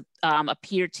questions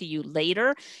appear to you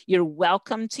later, you're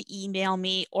welcome to email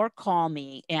me or call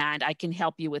me, and I can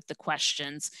help you with the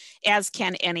questions, as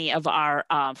can any of our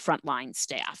frontline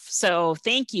staff. So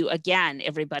thank you again,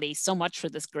 everybody, so much for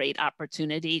this great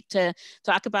opportunity to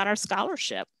talk about our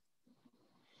scholarship.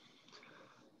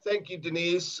 Thank you,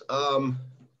 Denise.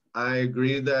 I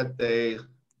agree that they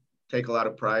take a lot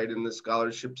of pride in the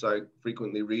scholarships. I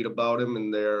frequently read about them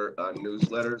in their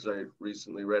newsletters. I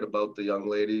recently read about the young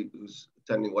lady who's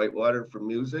attending Whitewater for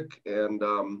music. And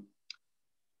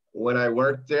when I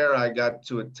worked there, I got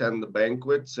to attend the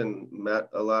banquets and met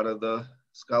a lot of the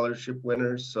scholarship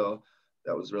winners. So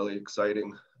that was really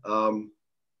exciting.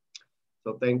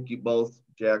 So thank you both,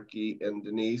 Jackie and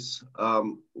Denise.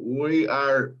 We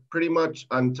are pretty much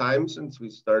on time since we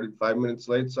started 5 minutes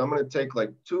late. So I'm going to take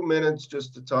like 2 minutes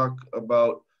just to talk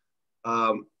about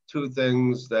two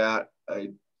things that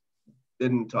I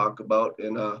didn't talk about.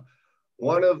 And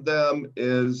one of them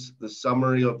is the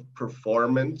summary of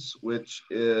performance, which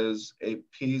is a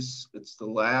piece, it's the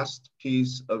last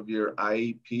piece of your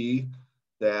IEP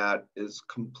that is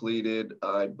completed,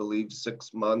 I believe,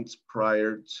 6 months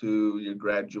prior to your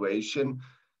graduation.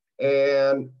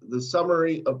 And the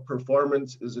summary of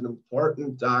performance is an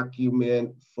important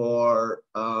document for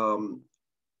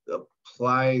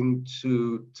applying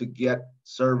to get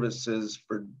services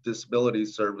for disability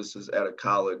services at a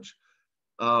college.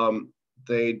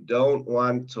 They don't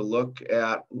want to look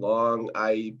at long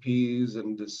IEPs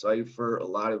and decipher a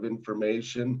lot of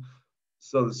information.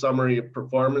 So the summary of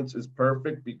performance is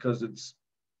perfect because it's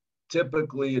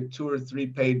typically a 2 or 3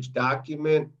 page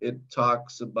document. It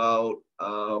talks about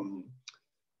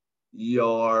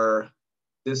your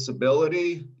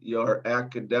disability, your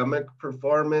academic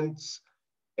performance,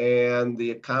 and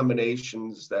the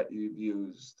accommodations that you've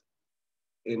used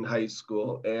in high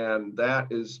school. And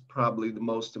that is probably the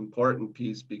most important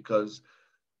piece, because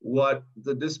what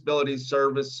the disability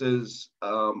services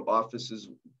office is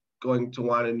going to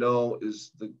want to know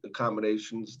is the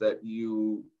accommodations that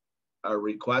you are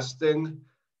requesting.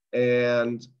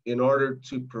 And in order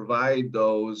to provide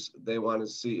those, they want to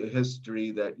see a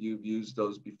history that you've used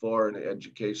those before in an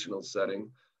educational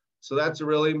setting. So that's a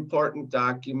really important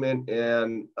document,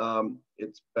 and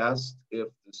it's best if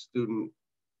the student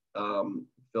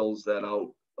fills that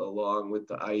out along with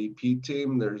the IEP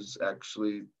team. There's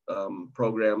actually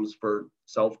programs for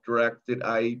self-directed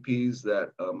IEPs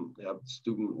that have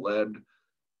student-led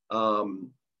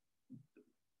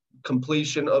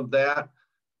completion of that.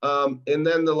 And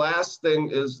then the last thing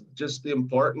is just the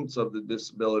importance of the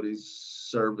disability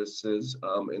services.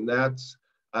 And that's,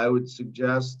 I would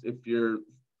suggest, if you're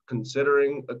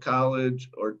considering a college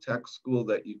or tech school,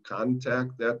 that you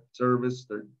contact that service.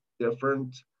 They're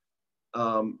different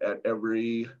at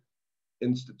every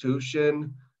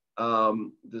institution.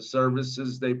 The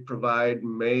services they provide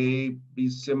may be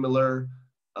similar,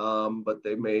 but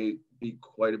they may be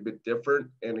quite a bit different.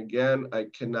 And again, I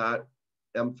cannot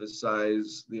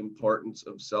emphasize the importance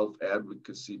of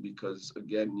self-advocacy, because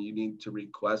again, you need to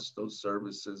request those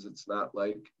services. It's not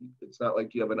like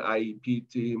you have an IEP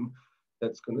team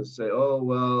that's going to say, oh,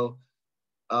 well,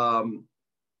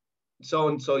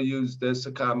 so-and-so used this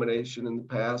accommodation in the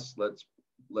past.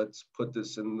 Let's put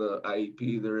this in the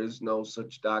IEP. There is no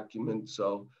such document.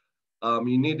 So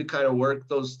you need to kind of work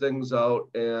those things out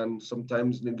and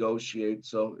sometimes negotiate.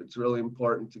 So it's really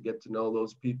important to get to know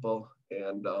those people.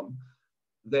 And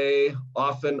they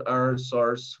often are a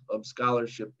source of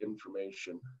scholarship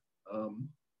information.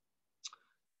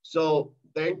 So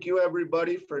thank you,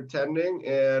 everybody, for attending.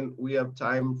 And we have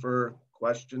time for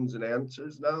questions and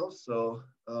answers now. So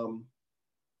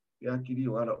Jackie, do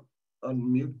you want to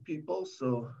unmute people?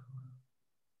 So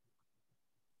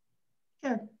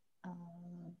sure.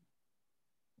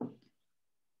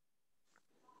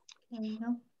 There you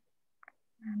go.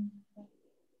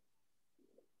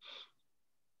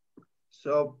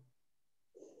 So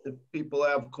if people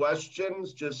have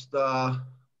questions, just go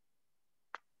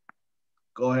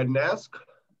ahead and ask.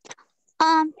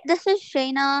 This is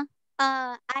Shayna.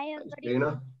 I have already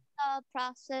Shayna. the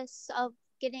process of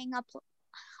getting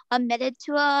admitted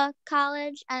to a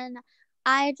college, and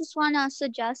I just want to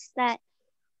suggest that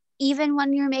even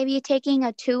when you're maybe taking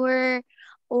a tour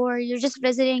or you're just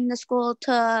visiting the school,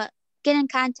 to get in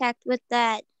contact with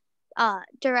that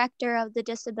director of the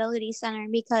disability center,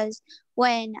 because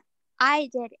when I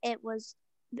did, it was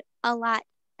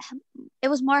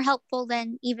more helpful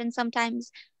than even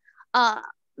sometimes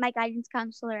my guidance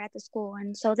counselor at the school,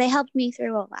 and so they helped me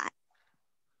through a lot.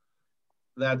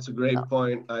 That's a great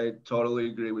point. I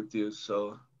totally agree with you.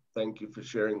 So thank you for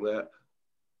sharing that.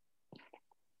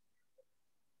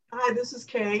 Hi, this is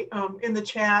Kay. In the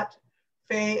chat,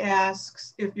 Faye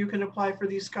asks if you can apply for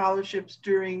these scholarships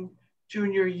during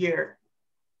junior year.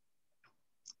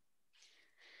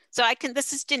 So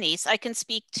this is Denise. I can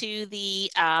speak to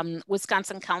the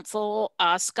Wisconsin Council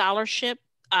scholarship.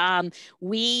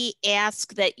 We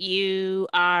ask that you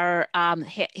are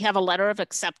have a letter of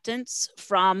acceptance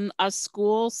from a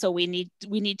school. So we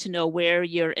need to know where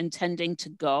you're intending to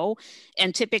go.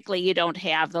 And typically you don't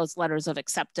have those letters of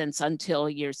acceptance until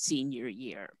your senior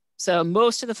year. So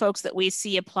most of the folks that we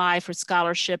see apply for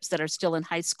scholarships that are still in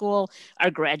high school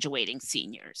are graduating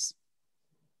seniors.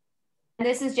 And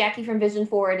this is Jackie from Vision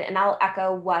Forward, and I'll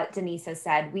echo what Denise has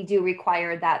said. We do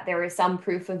require that there is some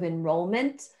proof of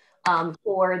enrollment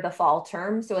for the fall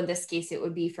term. So in this case, it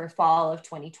would be for fall of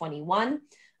 2021.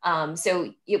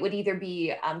 So it would either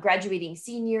be graduating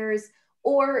seniors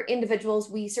or individuals.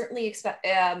 We certainly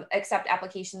accept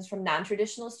applications from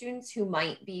non-traditional students who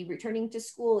might be returning to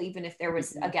school, even if there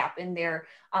was a gap in their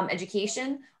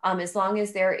education. As long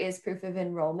as there is proof of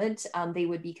enrollment, they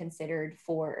would be considered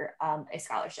for a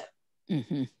scholarship.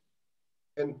 Mm-hmm.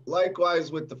 And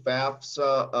likewise with the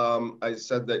FAFSA, I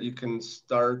said that you can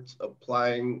start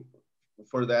applying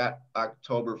for that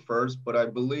October 1st, but I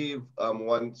believe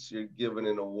once you're given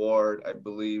an award, I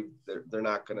believe they're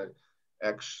not going to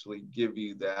actually give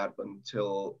you that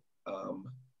until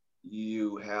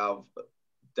you have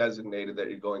designated that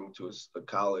you're going to a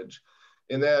college.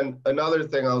 And then another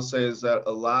thing I'll say is that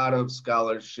a lot of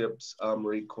scholarships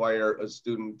require a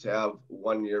student to have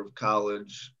 1 year of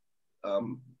college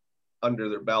under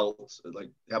their belt, like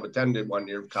have attended 1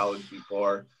 year of college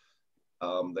before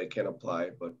they can apply,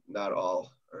 but not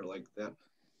all are like that.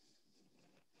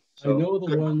 So I know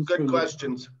the ones good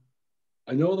questions.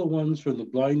 I know the ones from the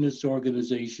blindness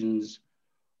organizations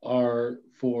are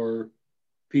for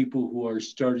people who are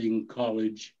starting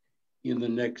college in the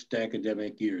next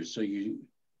academic year. So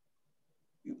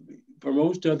for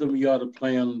most of them, you ought to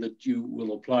plan that you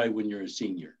will apply when you're a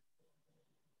senior.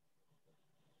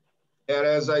 And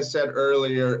as I said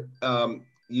earlier,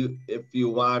 if you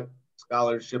want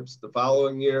scholarships the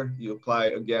following year, you apply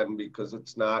again because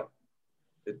it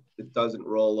doesn't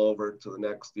roll over to the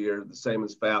next year, the same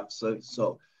as FAFSA.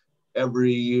 So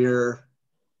every year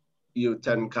you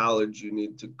attend college, you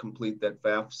need to complete that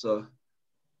FAFSA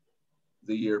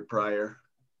the year prior.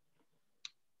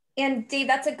 And Dave,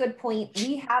 that's a good point.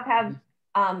 We have had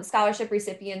scholarship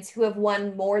recipients who have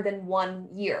won more than 1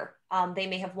 year. They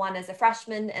may have won as a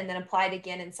freshman and then applied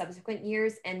again in subsequent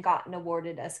years and gotten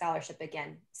awarded a scholarship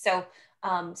again. So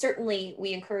certainly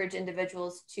we encourage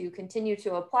individuals to continue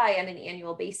to apply on an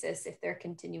annual basis if they're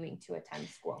continuing to attend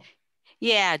school.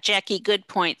 Yeah, Jackie, good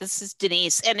point. This is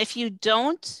Denise. And if you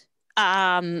don't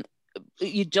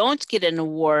get an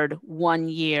award 1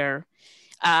 year,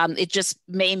 it just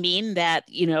may mean that,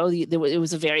 it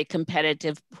was a very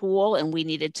competitive pool and we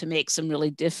needed to make some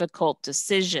really difficult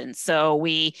decisions. So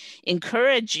we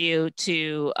encourage you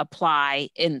to apply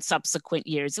in subsequent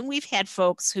years. And we've had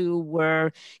folks who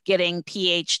were getting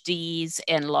PhDs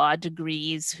and law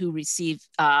degrees who receive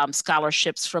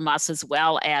scholarships from us as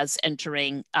well as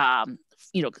entering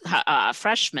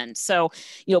freshmen. So,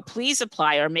 please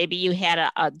apply. Or maybe you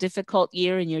had a difficult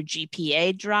year and your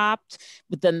GPA dropped,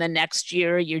 but then the next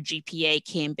year your GPA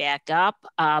came back up,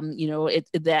 and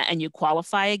you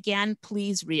qualify again,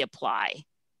 please reapply.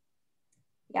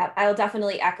 Yeah, I'll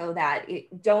definitely echo that.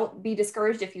 Don't be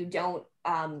discouraged if you don't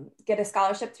get a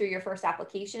scholarship through your first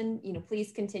application.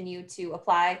 Please continue to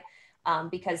apply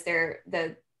because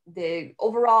the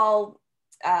overall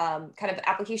kind of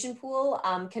application pool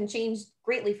can change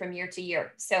greatly from year to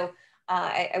year. So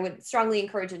I would strongly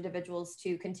encourage individuals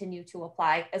to continue to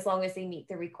apply as long as they meet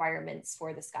the requirements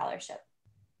for the scholarship.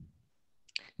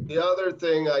 The other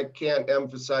thing I can't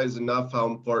emphasize enough how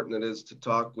important it is to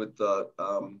talk with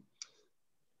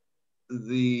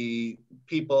the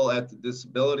people at the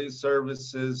disability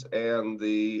services and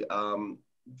the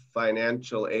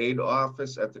financial aid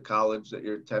office at the college that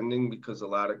you're attending, because a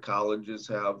lot of colleges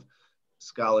have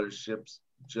scholarships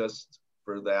just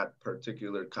for that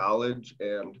particular college.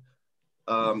 And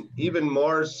even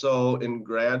more so in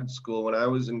grad school. When I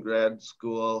was in grad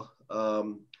school,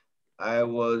 I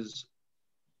was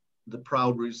the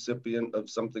proud recipient of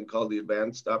something called the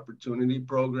Advanced Opportunity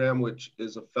Program, which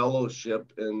is a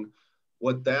fellowship. And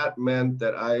what that meant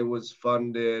that I was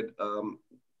funded,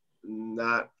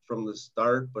 not from the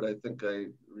start, but I think I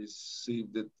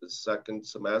received it the second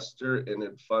semester, and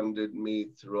it funded me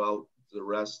throughout the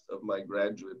rest of my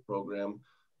graduate program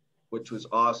which was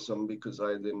awesome because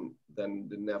I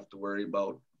didn't have to worry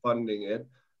about funding it.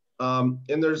 And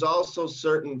there's also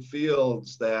certain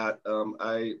fields that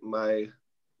my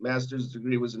master's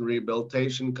degree was in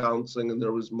rehabilitation counseling, and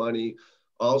there was money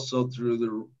also through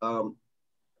the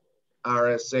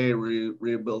RSA,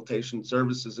 Rehabilitation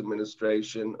Services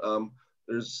Administration.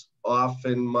 There's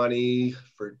often money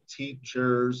for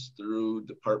teachers through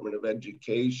Department of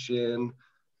Education.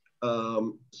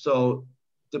 So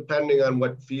depending on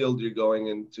what field you're going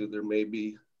into, there may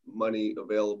be money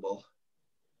available.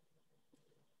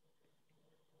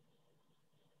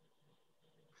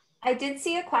 I did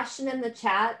see a question in the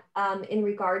chat in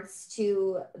regards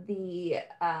to the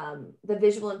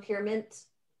visual impairment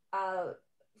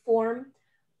form.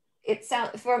 It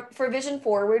sounds for Vision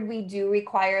Forward, we do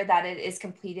require that it is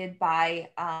completed by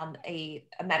a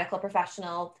medical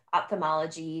professional,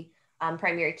 ophthalmology,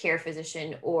 primary care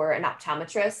physician, or an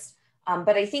optometrist.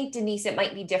 But I think, Denise, it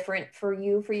might be different for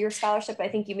you for your scholarship. I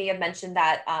think you may have mentioned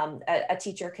that a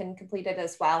teacher can complete it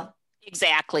as well.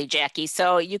 Exactly, Jackie.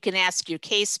 So you can ask your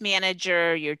case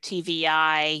manager, your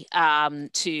TVI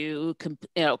to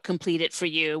complete it for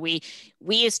you. We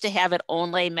used to have it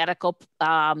only medical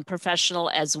professional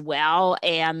as well,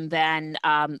 and then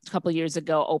a couple of years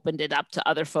ago opened it up to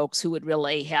other folks who would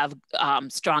really have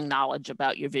strong knowledge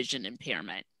about your vision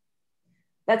impairment.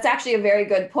 That's actually a very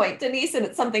good point, Denise, and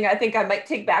it's something I think I might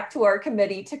take back to our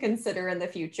committee to consider in the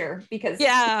future, because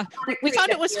yeah, we found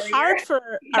it was hard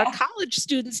for our college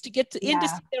students to get in to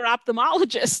see their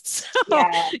ophthalmologists. So,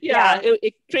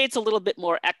 it creates a little bit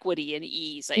more equity and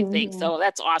ease, I think. So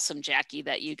that's awesome, Jackie,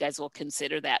 that you guys will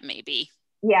consider that maybe.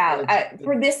 Yeah,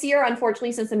 for this year,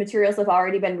 unfortunately, since the materials have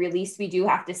already been released, we do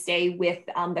have to stay with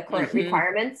the current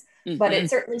requirements, but it's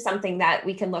certainly something that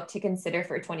we can look to consider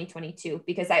for 2022,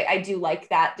 because I do like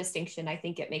that distinction. I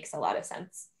think it makes a lot of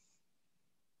sense.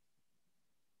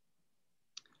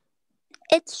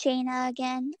 It's Shayna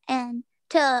again, and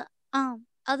to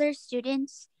other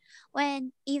students,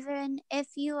 even if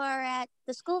you are at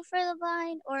the School for the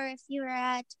Blind or if you are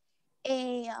at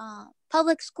a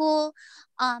public school,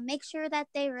 make sure that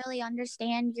they really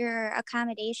understand your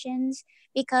accommodations,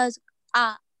 because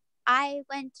I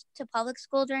went to public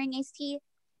school during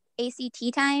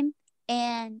ACT time,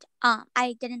 and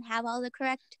I didn't have all the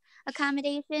correct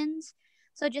accommodations.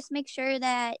 So just make sure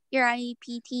that your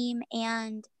IEP team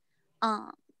and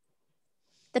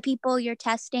the people you're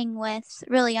testing with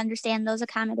really understand those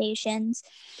accommodations.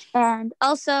 And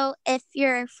also, if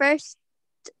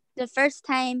the first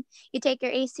time you take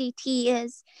your ACT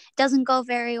doesn't go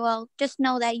very well, just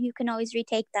know that you can always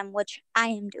retake them, which I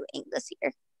am doing this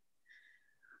year.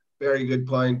 Very good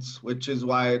points, which is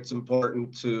why it's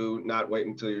important to not wait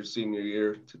until your senior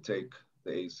year to take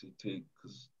the ACT,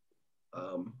 because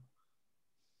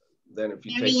then if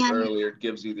you take it earlier, it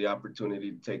gives you the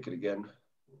opportunity to take it again.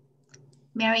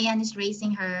 Marianne is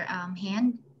raising her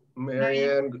hand.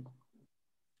 Marianne?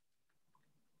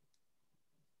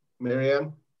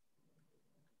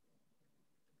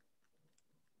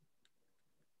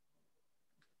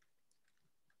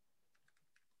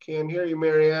 Can't hear you,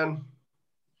 Marianne.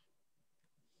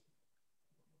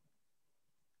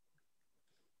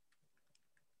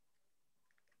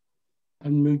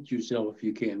 Unmute yourself if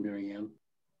you can, Marianne.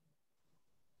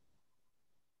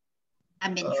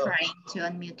 I've been trying to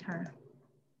unmute her.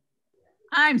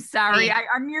 I'm sorry, I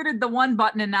unmuted the one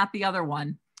button and not the other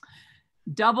one.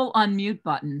 Double unmute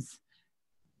buttons.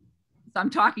 So I'm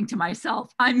talking to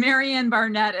myself. I'm Marianne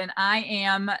Barnett, and I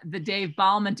am the Dave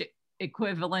Ballman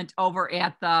equivalent over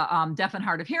at the Deaf and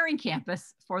Hard of Hearing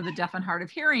campus for the Deaf and Hard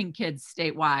of Hearing kids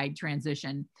statewide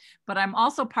transition. But I'm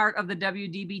also part of the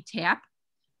WDB TAP,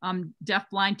 Deaf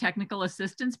Blind Technical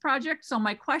Assistance Project. So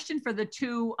my question for the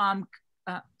two,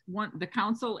 the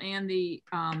council and the,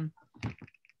 I'm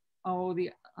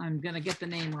gonna get the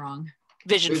name wrong.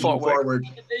 Vision Forward.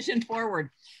 Vision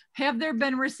Forward. Have there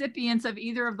been recipients of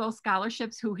either of those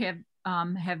scholarships who have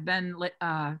been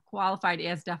qualified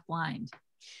as deafblind?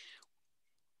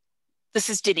 This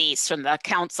is Denise from the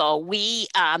council. We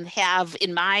have,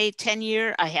 in my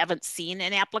tenure, I haven't seen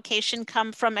an application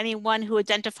come from anyone who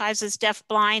identifies as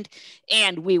deafblind,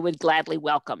 and we would gladly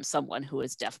welcome someone who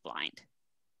is deafblind.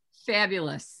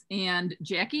 Fabulous. And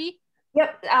Jackie?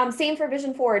 Yep, same for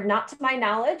Vision Forward, not to my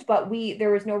knowledge, but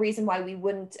there was no reason why we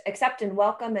wouldn't accept and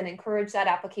welcome and encourage that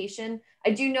application.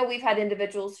 I do know we've had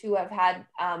individuals who have had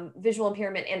visual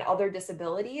impairment and other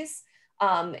disabilities.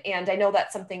 And I know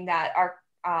that's something that our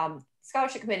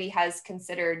scholarship committee has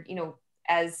considered,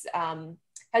 as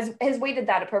has weighted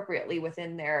that appropriately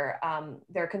within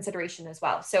their consideration as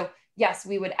well. So yes,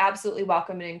 we would absolutely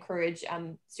welcome and encourage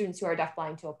students who are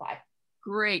deafblind to apply.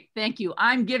 Great, thank you.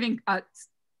 I'm giving a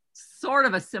sort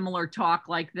of a similar talk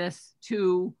like this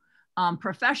to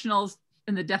professionals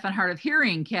in the deaf and hard of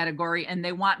hearing category, and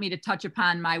they want me to touch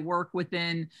upon my work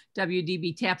within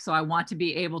WDB TAP. So I want to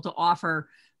be able to offer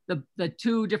the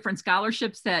two different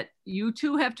scholarships that you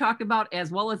two have talked about,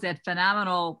 as well as that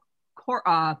phenomenal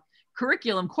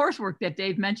curriculum coursework that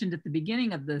Dave mentioned at the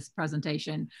beginning of this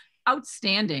presentation.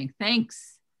 Outstanding,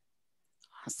 thanks.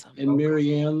 Awesome. And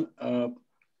Marianne,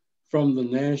 from the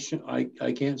national,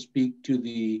 I can't speak to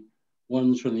the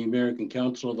ones from the American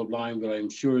Council of the Blind, but I'm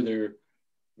sure they're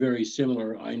very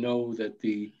similar. I know that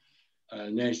the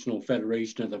National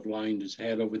Federation of the Blind has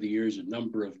had over the years a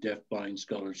number of deaf-blind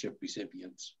scholarship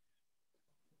recipients.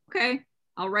 Okay,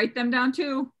 I'll write them down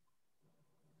too.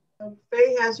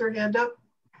 Faye has her hand up.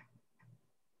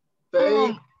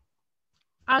 Faye?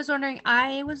 I was wondering,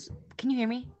 can you hear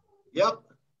me? Yep.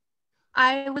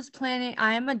 I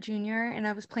am a junior and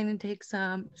I was planning to take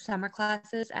some summer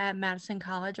classes at Madison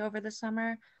College over the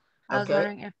summer. I was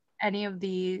wondering if any of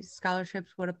these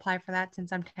scholarships would apply for that,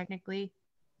 since I'm technically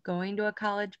going to a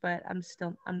college, but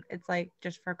it's like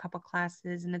just for a couple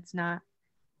classes and it's not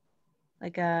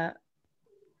like a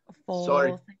full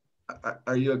Sorry, thing.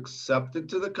 are you accepted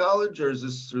to the college, or is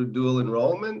this through dual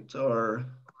enrollment, or?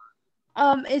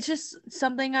 It's just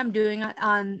something I'm doing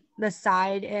on the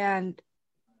side, and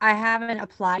I haven't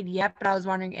applied yet, but I was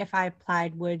wondering if I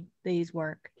applied, would these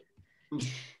work?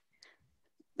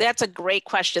 That's a great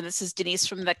question. This is Denise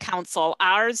from the council.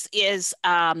 Ours is,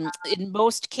 in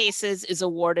most cases, is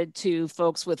awarded to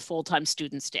folks with full-time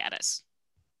student status.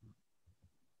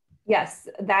 Yes,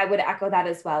 that would echo that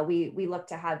as well. We look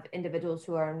to have individuals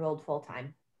who are enrolled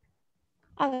full-time.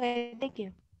 Okay, thank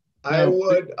you. I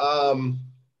would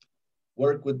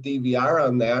work with DVR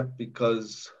on that,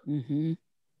 because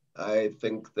I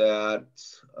think that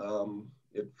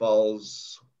it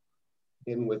falls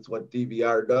in with what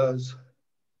DVR does.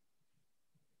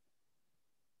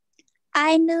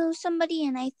 I knew somebody,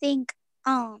 and I think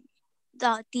the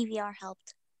DVR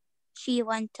helped. She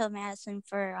went to Madison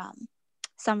for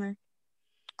summer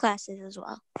classes as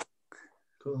well.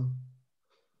 Cool.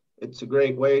 It's a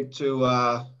great way to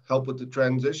help with the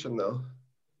transition, though.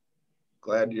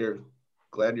 Glad you're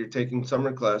taking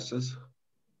summer classes.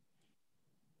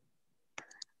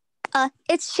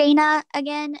 It's Shayna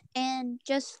again, and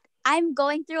I'm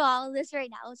going through all of this right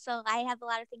now, so I have a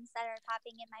lot of things that are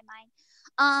popping in my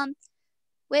mind.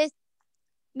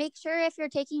 Make sure if you're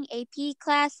taking AP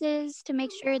classes to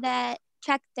make sure that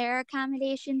check their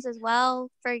accommodations as well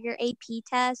for your AP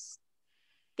tests,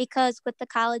 because with the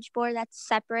College Board, that's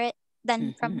separate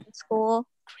than from the school.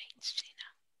 Great,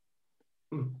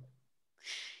 Shayna.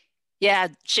 Yeah,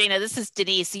 Shayna, this is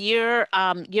Denise. You're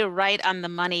right on the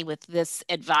money with this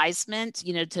advisement,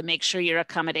 to make sure your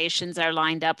accommodations are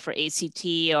lined up for ACT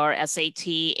or SAT,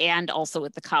 and also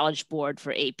with the College Board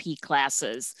for AP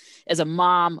classes. As a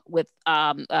mom with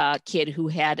a kid who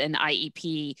had an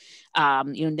IEP,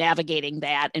 navigating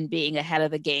that and being ahead of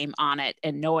the game on it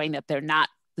and knowing that they're not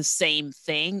the same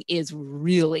thing is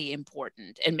really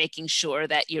important, and making sure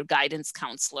that your guidance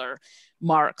counselor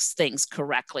marks things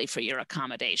correctly for your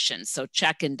accommodation. So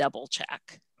check and double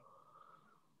check.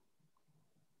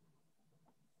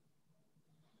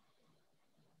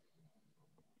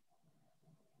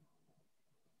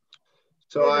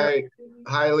 So I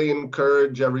highly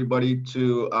encourage everybody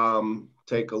to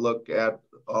take a look at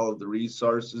all of the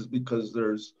resources, because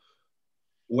there's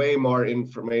way more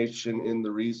information in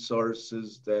the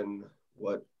resources than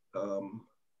what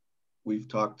we've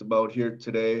talked about here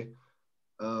today.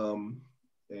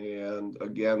 And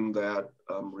again, that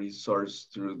resource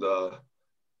through the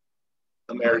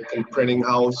American Printing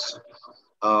House,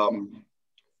 I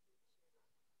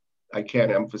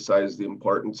can't emphasize the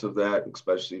importance of that,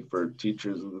 especially for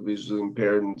teachers of the visually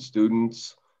impaired and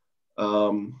students.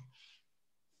 And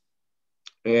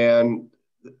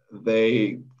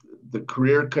the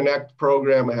Career Connect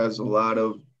program has a lot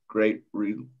of great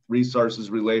resources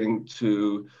relating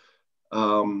to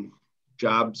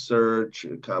job search,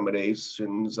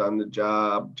 accommodations on the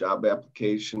job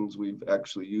applications. We've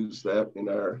actually used that in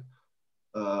our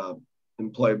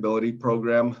employability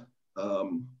program.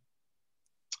 And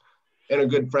a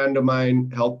good friend of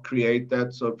mine helped create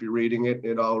that. So if you're reading it,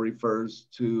 it all refers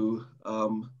to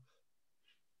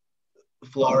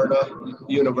Florida,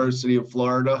 University of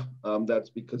Florida. That's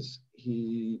because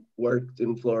he worked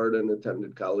in Florida and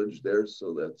attended college there.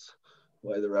 So that's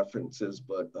why the reference is,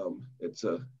 but it's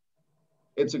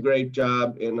a great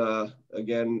job. And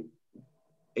again,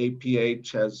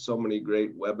 APH has so many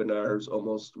great webinars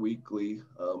almost weekly.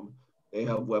 They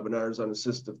have webinars on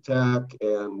assistive tech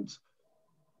and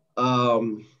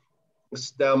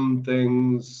STEM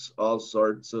things, all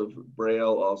sorts of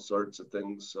Braille, all sorts of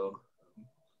things. So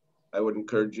I would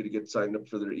encourage you to get signed up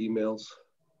for their emails.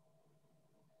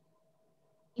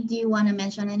 Do you want to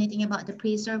mention anything about the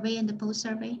pre-survey and the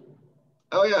post-survey?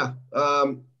 Oh yeah,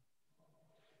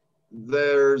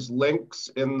 there's links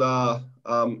in the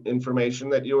information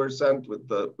that you were sent with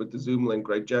the Zoom link,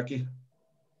 right, Jackie?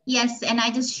 Yes, and I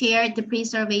just shared the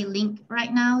pre-survey link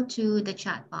right now to the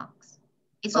chat box.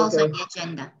 It's also Okay. on the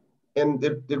agenda. And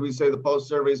did we say the post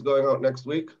survey is going out next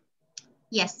week?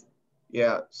 Yes.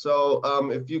 Yeah, so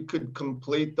if you could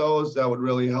complete those, that would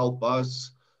really help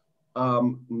us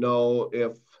know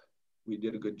if we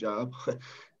did a good job.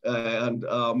 And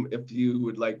if you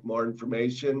would like more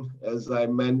information, as I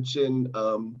mentioned,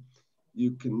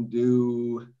 you can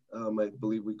do, I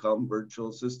believe we call them virtual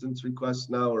assistance requests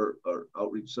now, or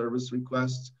outreach service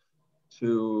requests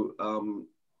to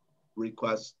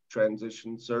request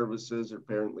transition services or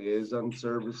parent liaison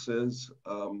services.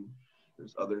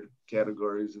 There's other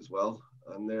categories as well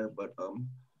on there, but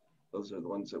those are the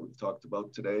ones that we've talked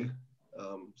about today,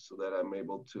 so that I'm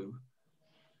able to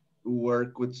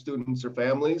work with students or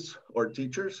families or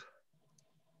teachers.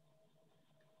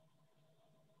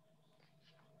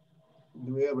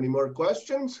 Do we have any more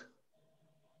questions?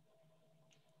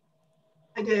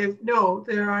 Hi, Dave. No,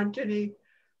 there aren't any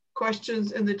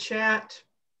questions in the chat,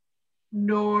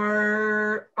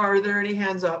 nor are there any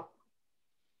hands up.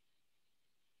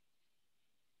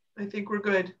 I think we're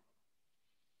good.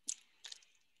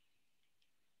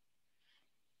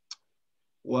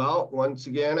 Well, once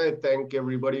again, I thank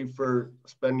everybody for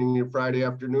spending your Friday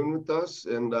afternoon with us,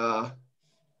 and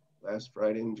last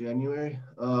Friday in January.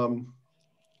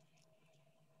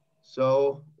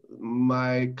 So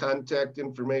my contact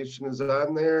information is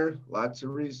on there, lots of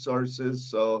resources.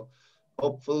 So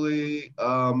hopefully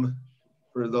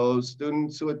for those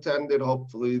students who attended,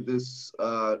 hopefully this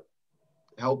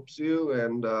helps you.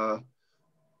 And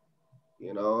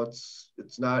you know,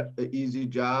 it's not an easy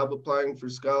job applying for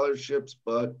scholarships,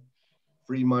 but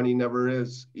free money never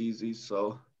is easy.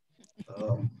 So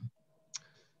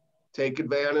take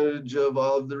advantage of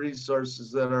all of the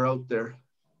resources that are out there.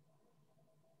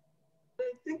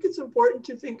 I think it's important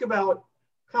to think about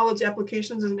college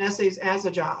applications and essays as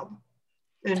a job,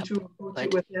 and to approach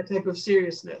it with that type of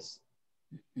seriousness.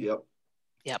 Yep.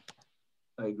 Yep.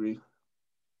 I agree.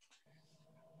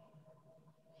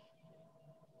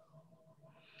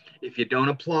 If you don't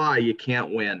apply, you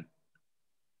can't win.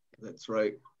 That's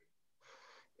right.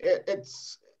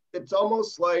 It's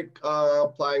almost like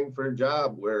applying for a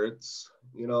job, where it's,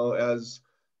 you know, as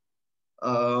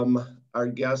our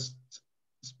guest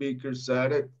speaker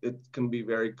said, it can be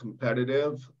very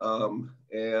competitive.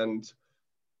 And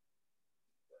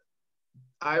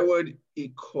I would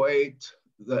equate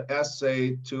the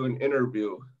essay to an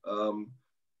interview.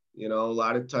 You know, a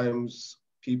lot of times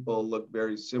people look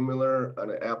very similar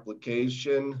on an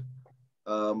application,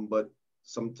 but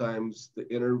sometimes the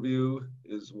interview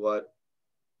is what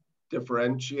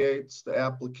differentiates the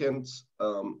applicants,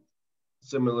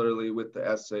 similarly with the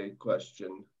essay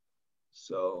question.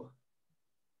 So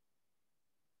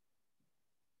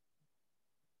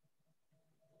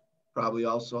probably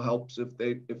also helps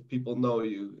if people know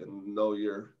you and know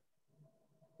your,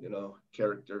 you know,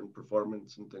 character and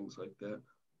performance and things like that.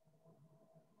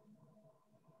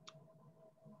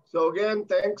 So again,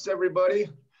 thanks everybody.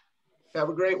 Have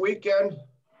a great weekend.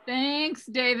 Thanks,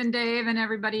 Dave and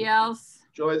everybody else.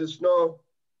 Enjoy the snow.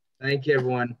 Thank you,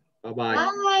 everyone. Bye-bye.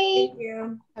 Bye. Thank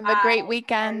you. Have a great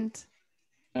weekend.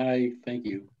 Bye. Thank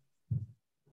you.